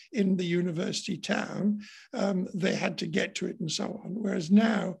library in the university town, they had to get to it and so on. Whereas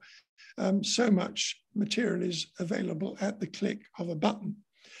now, so much material is available at the click of a button.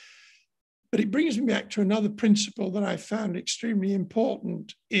 But it brings me back to another principle that I found extremely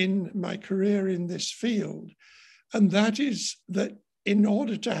important in my career in this field. And that is that in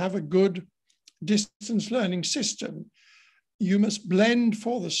order to have a good distance learning system, you must blend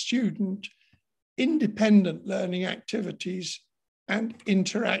for the student independent learning activities and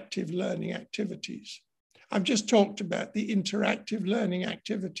interactive learning activities. I've just talked about the interactive learning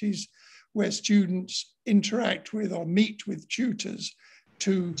activities where students interact with or meet with tutors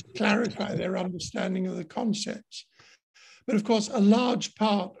to clarify their understanding of the concepts. But of course, a large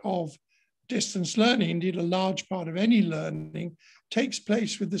part of distance learning, indeed a large part of any learning, takes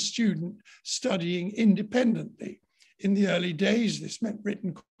place with the student studying independently. In the early days, this meant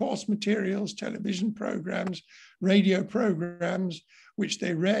written course materials, television programs, radio programs, which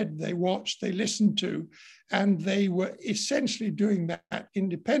they read, they watched, they listened to, and they were essentially doing that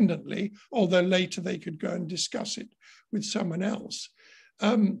independently, although later they could go and discuss it with someone else.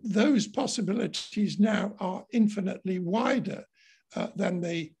 Those possibilities now are infinitely wider than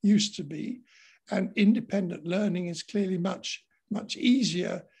they used to be. And independent learning is clearly much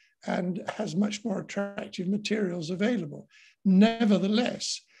easier and has much more attractive materials available.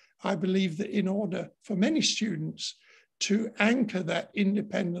 Nevertheless, I believe that in order for many students to anchor that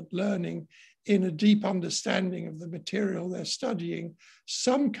independent learning in a deep understanding of the material they're studying,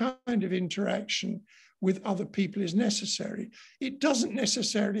 some kind of interaction with other people is necessary. It doesn't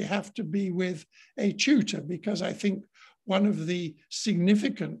necessarily have to be with a tutor, because I think one of the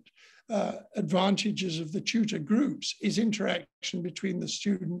significant advantages of the tutor groups is interaction between the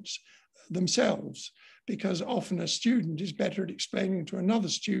students themselves, because often a student is better at explaining to another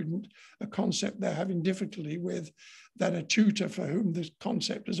student a concept they're having difficulty with than a tutor for whom the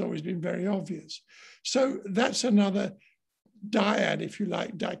concept has always been very obvious. So that's another dyad, if you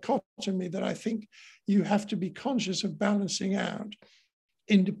like, dichotomy that I think you have to be conscious of balancing out: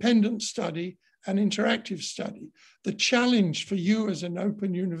 independent study and interactive study. The challenge for you as an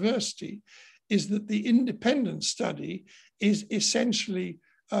open university is that the independent study is essentially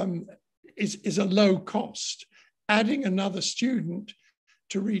is a low cost. Adding another student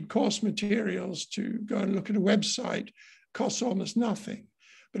to read course materials, to go and look at a website, costs almost nothing.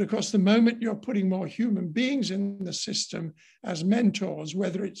 But of course, the moment you're putting more human beings in the system as mentors,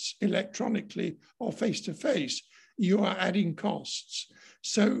 whether it's electronically or face-to-face, you are adding costs.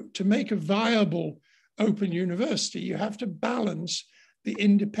 So to make a viable open university, you have to balance the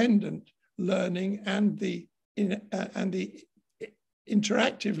independent learning and the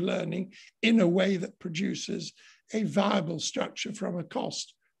interactive learning in a way that produces a viable structure from a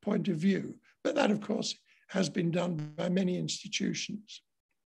cost point of view. But that, of course, has been done by many institutions.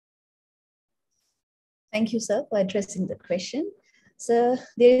 Thank you, sir, for addressing the question. So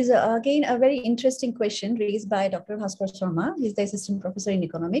there is again a very interesting question raised by Dr. Bhaskar Sharma. He's the assistant professor in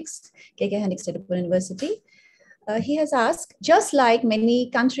economics, KK Handiqui State Open University. He has asked, just like many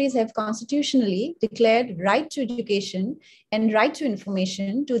countries have constitutionally declared right to education and right to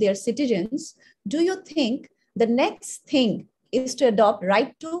information to their citizens, do you think the next thing is to adopt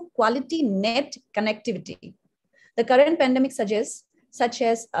right to quality net connectivity? The current pandemic suggests such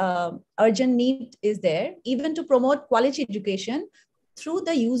as urgent need is there, even to promote quality education through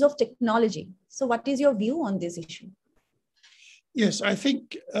the use of technology. So what is your view on this issue? Yes, I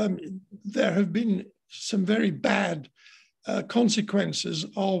think there have been some very bad consequences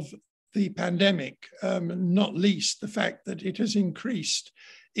of the pandemic, not least the fact that it has increased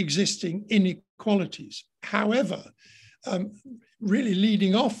existing inequalities. However, really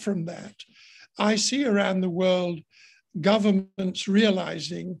leading off from that, I see around the world governments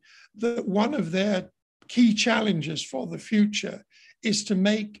realizing that one of their key challenges for the future is to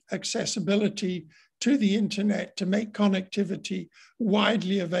make accessibility to the internet, to make connectivity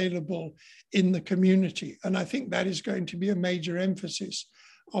widely available in the community. And I think that is going to be a major emphasis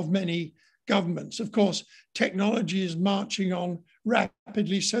of many governments. Of course, technology is marching on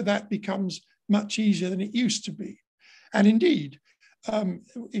rapidly, so that becomes much easier than it used to be. And indeed,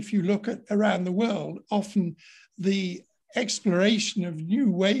 if you look at around the world, often the exploration of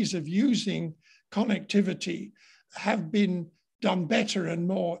new ways of using connectivity have been done better and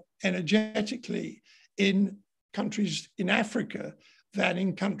more energetically in countries in Africa than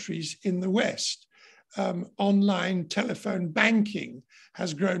in countries in the West. Online telephone banking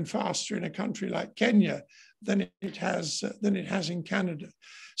has grown faster in a country like Kenya than it has in Canada.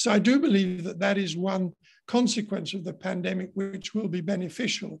 So I do believe that that is one consequence of the pandemic which will be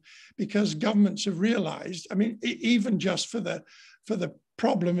beneficial, because governments have realized, I mean, even just for the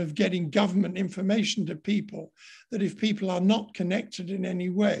problem of getting government information to people, that if people are not connected in any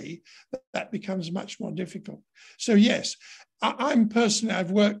way, that becomes much more difficult. So yes, I'm personally,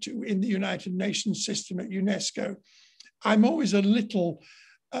 I've worked in the United Nations system at UNESCO. I'm always a little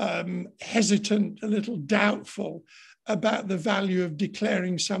hesitant, a little doubtful about the value of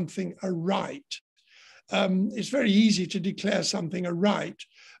declaring something a right. It's very easy to declare something a right,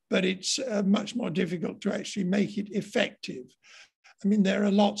 but it's much more difficult to actually make it effective. I mean, there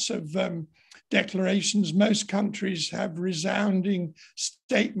are lots of declarations. Most countries have resounding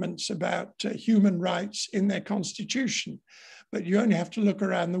statements about human rights in their constitution, but you only have to look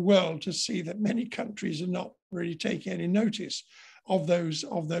around the world to see that many countries are not really taking any notice of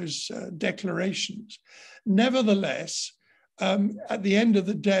those declarations. Nevertheless, at the end of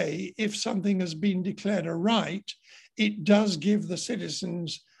the day, if something has been declared a right, it does give the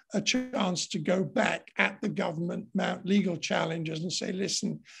citizens a chance to go back at the government, mount legal challenges and say,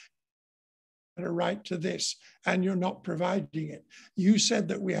 listen, you had a right to this and you're not providing it. You said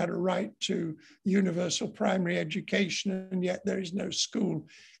that we had a right to universal primary education, and yet there is no school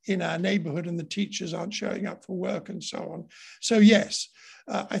in our neighborhood and the teachers aren't showing up for work and so on. So yes,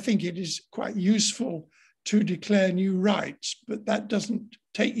 I think it is quite useful to declare new rights, but that doesn't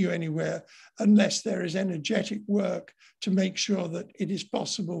take you anywhere unless there is energetic work to make sure that it is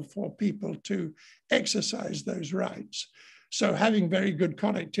possible for people to exercise those rights. So having very good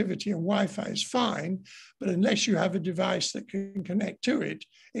connectivity and Wi-Fi is fine, but unless you have a device that can connect to it,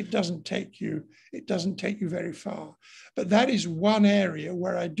 it doesn't take you very far. But that is one area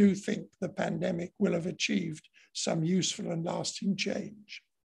where I do think the pandemic will have achieved some useful and lasting change.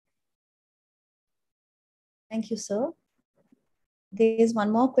 Thank you, sir. There is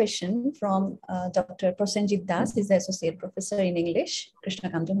one more question from Dr. Prosenjit Das. He's the Associate Professor in English, Krishna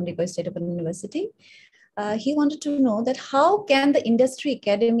Kanta Handiqui State Open University. He wanted to know that how can the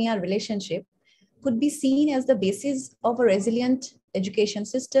industry-academia relationship could be seen as the basis of a resilient education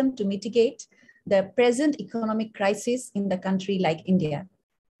system to mitigate the present economic crisis in the country like India?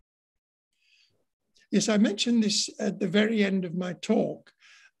 Yes, I mentioned this at the very end of my talk.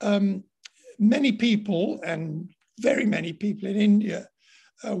 Many people, and very many people in India,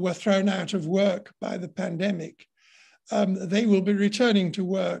 were thrown out of work by the pandemic. They will be returning to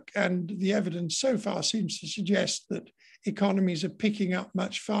work, and the evidence so far seems to suggest that economies are picking up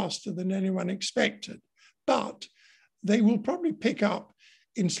much faster than anyone expected. But they will probably pick up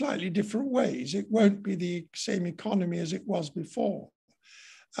in slightly different ways. It won't be the same economy as it was before.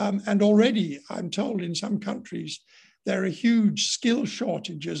 And already, I'm told, in some countries, there are huge skill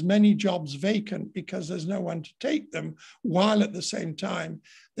shortages, many jobs vacant because there's no one to take them, while at the same time,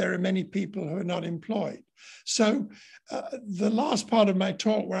 there are many people who are not employed. So the last part of my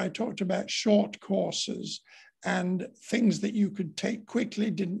talk, where I talked about short courses and things that you could take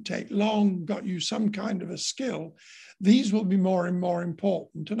quickly, didn't take long, got you some kind of a skill, these will be more and more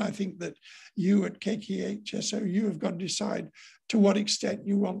important. And I think that you at KKHSO, you have got to decide to what extent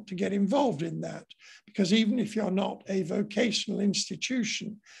you want to get involved in that. Because even if you're not a vocational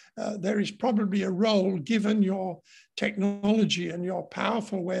institution, there is probably a role, given your technology and your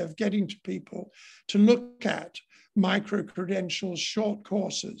powerful way of getting to people, to look at micro-credentials, short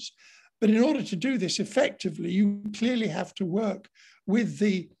courses. But in order to do this effectively, you clearly have to work with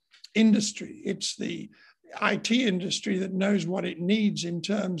the industry. It's the IT industry that knows what it needs in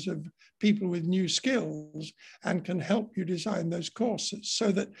terms of people with new skills and can help you design those courses,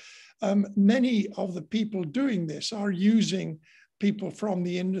 so that many of the people doing this are using people from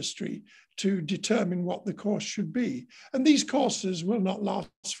the industry to determine what the course should be. And these courses will not last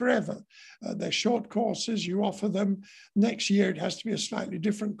forever. They're short courses, you offer them. Next year, it has to be a slightly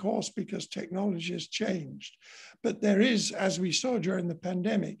different course because technology has changed. But there is, as we saw during the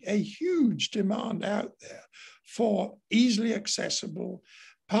pandemic, a huge demand out there for easily accessible,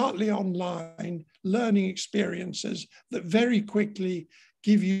 partly online learning experiences that very quickly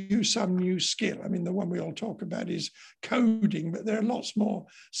give you some new skill. I mean, the one we all talk about is coding, but there are lots more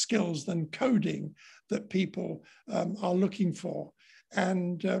skills than coding that people are looking for.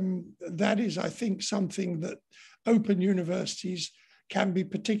 And that is, I think, something that open universities can be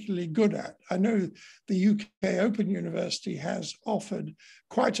particularly good at. I know the UK Open University has offered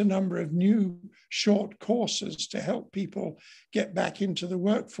quite a number of new short courses to help people get back into the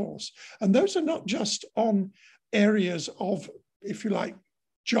workforce. And those are not just on areas of, if you like,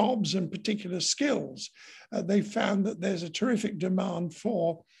 jobs and particular skills. They found that there's a terrific demand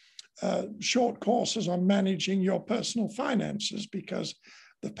for short courses on managing your personal finances, because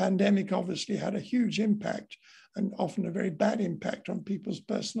the pandemic obviously had a huge impact, and often a very bad impact, on people's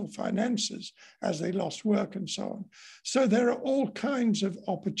personal finances as they lost work and so on. So there are all kinds of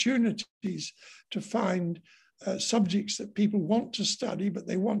opportunities to find subjects that people want to study, but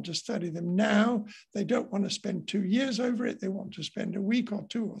they want to study them now. They don't want to spend 2 years over it. They want to spend a week or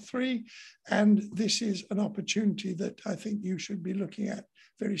 2 or 3. And this is an opportunity that I think you should be looking at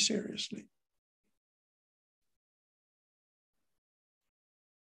very seriously.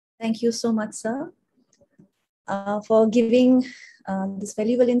 Thank you so much, sir, for giving these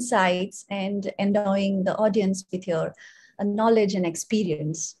valuable insights and endowing the audience with your knowledge and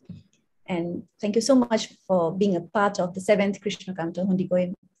experience. And thank you so much for being a part of the 7th Krishna Kanta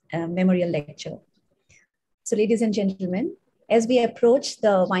Handiqui Memorial Lecture. So ladies and gentlemen, as we approach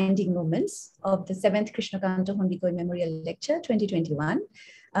the winding moments of the 7th Krishna Kanta Handiqui Memorial Lecture 2021,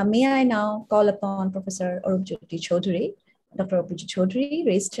 may I now call upon Professor Orupjyoti Chaudhary, Dr. Orupjyoti Chaudhary,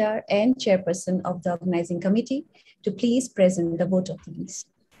 Registrar and Chairperson of the Organizing Committee, to please present the vote of thanks.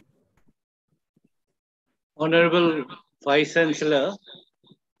 Honorable Vice Chancellor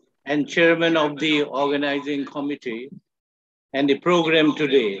and Chairman of the Organizing Committee and the program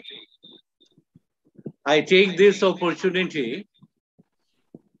today, I take this opportunity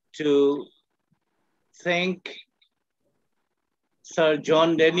to thank Sir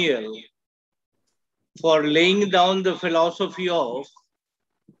John Daniel for laying down the philosophy of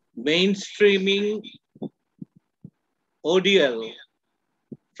mainstreaming ODL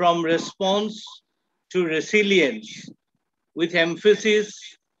from response to resilience with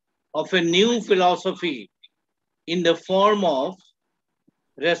emphasis of a new philosophy in the form of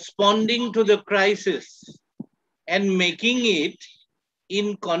responding to the crisis and making it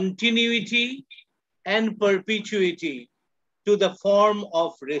in continuity and perpetuity to the form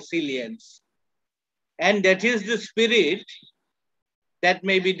of resilience. And that is the spirit that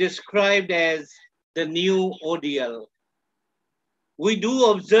may be described as the new ODL. We do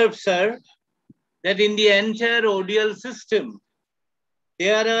observe, sir, that in the entire ODL system,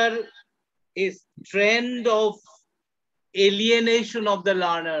 there are a trend of alienation of the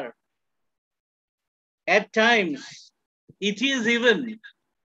learner. At times, it is even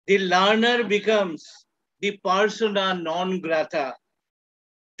the learner becomes the persona non grata.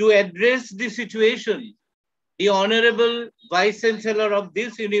 To address the situation, the Honorable Vice Chancellor of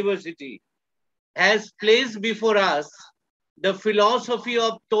this university has placed before us the philosophy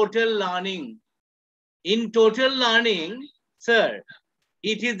of total learning. In total learning, sir,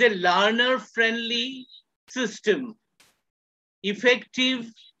 it is a learner-friendly system, effective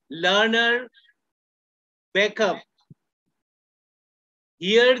learner backup.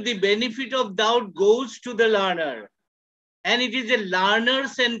 Here, the benefit of doubt goes to the learner, and it is a learner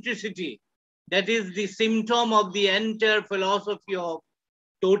centricity that is the symptom of the entire philosophy of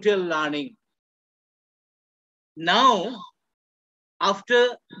total learning. Now, after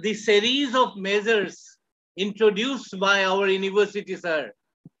the series of measures introduced by our university, sir,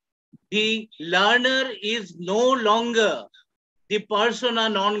 the learner is no longer the persona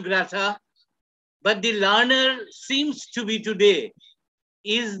non grata, but the learner seems to be today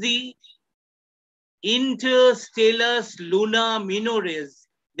is the interstellar luna minores,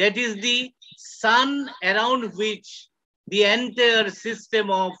 that is the sun around which the entire system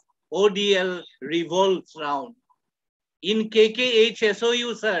of ODL revolves around. In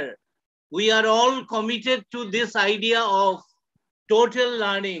KKHSOU, sir, we are all committed to this idea of total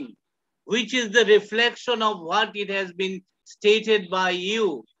learning, which is the reflection of what it has been stated by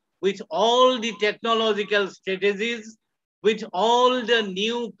you, with all the technological strategies, with all the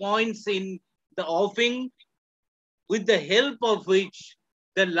new points in the offing, with the help of which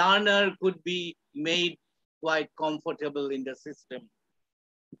the learner could be made quite comfortable in the system.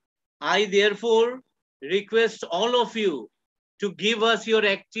 I therefore request all of you to give us your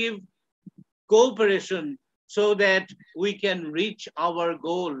active cooperation so that we can reach our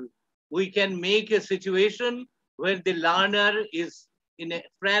goal. We can make a situation where the learner is in a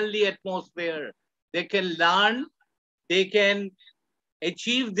friendly atmosphere. They can learn, they can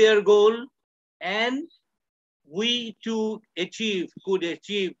achieve their goal, and we too could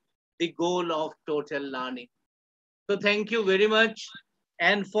achieve the goal of total learning. So thank you very much,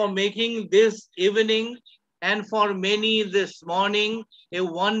 and for making this evening and for many this morning a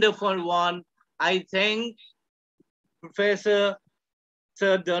wonderful one. I thank Professor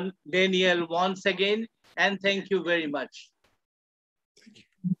Sir Daniel once again, and thank you very much.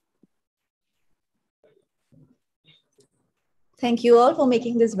 Thank you all for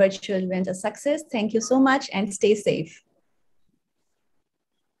making this virtual event a success. Thank you so much and stay safe.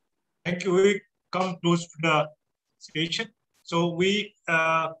 Thank you. We come close to the station. So we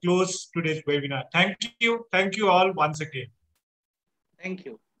close today's webinar. Thank you. Thank you all once again. Thank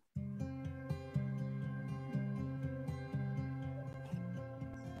you.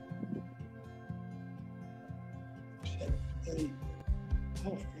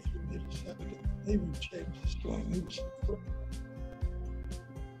 They would change the language.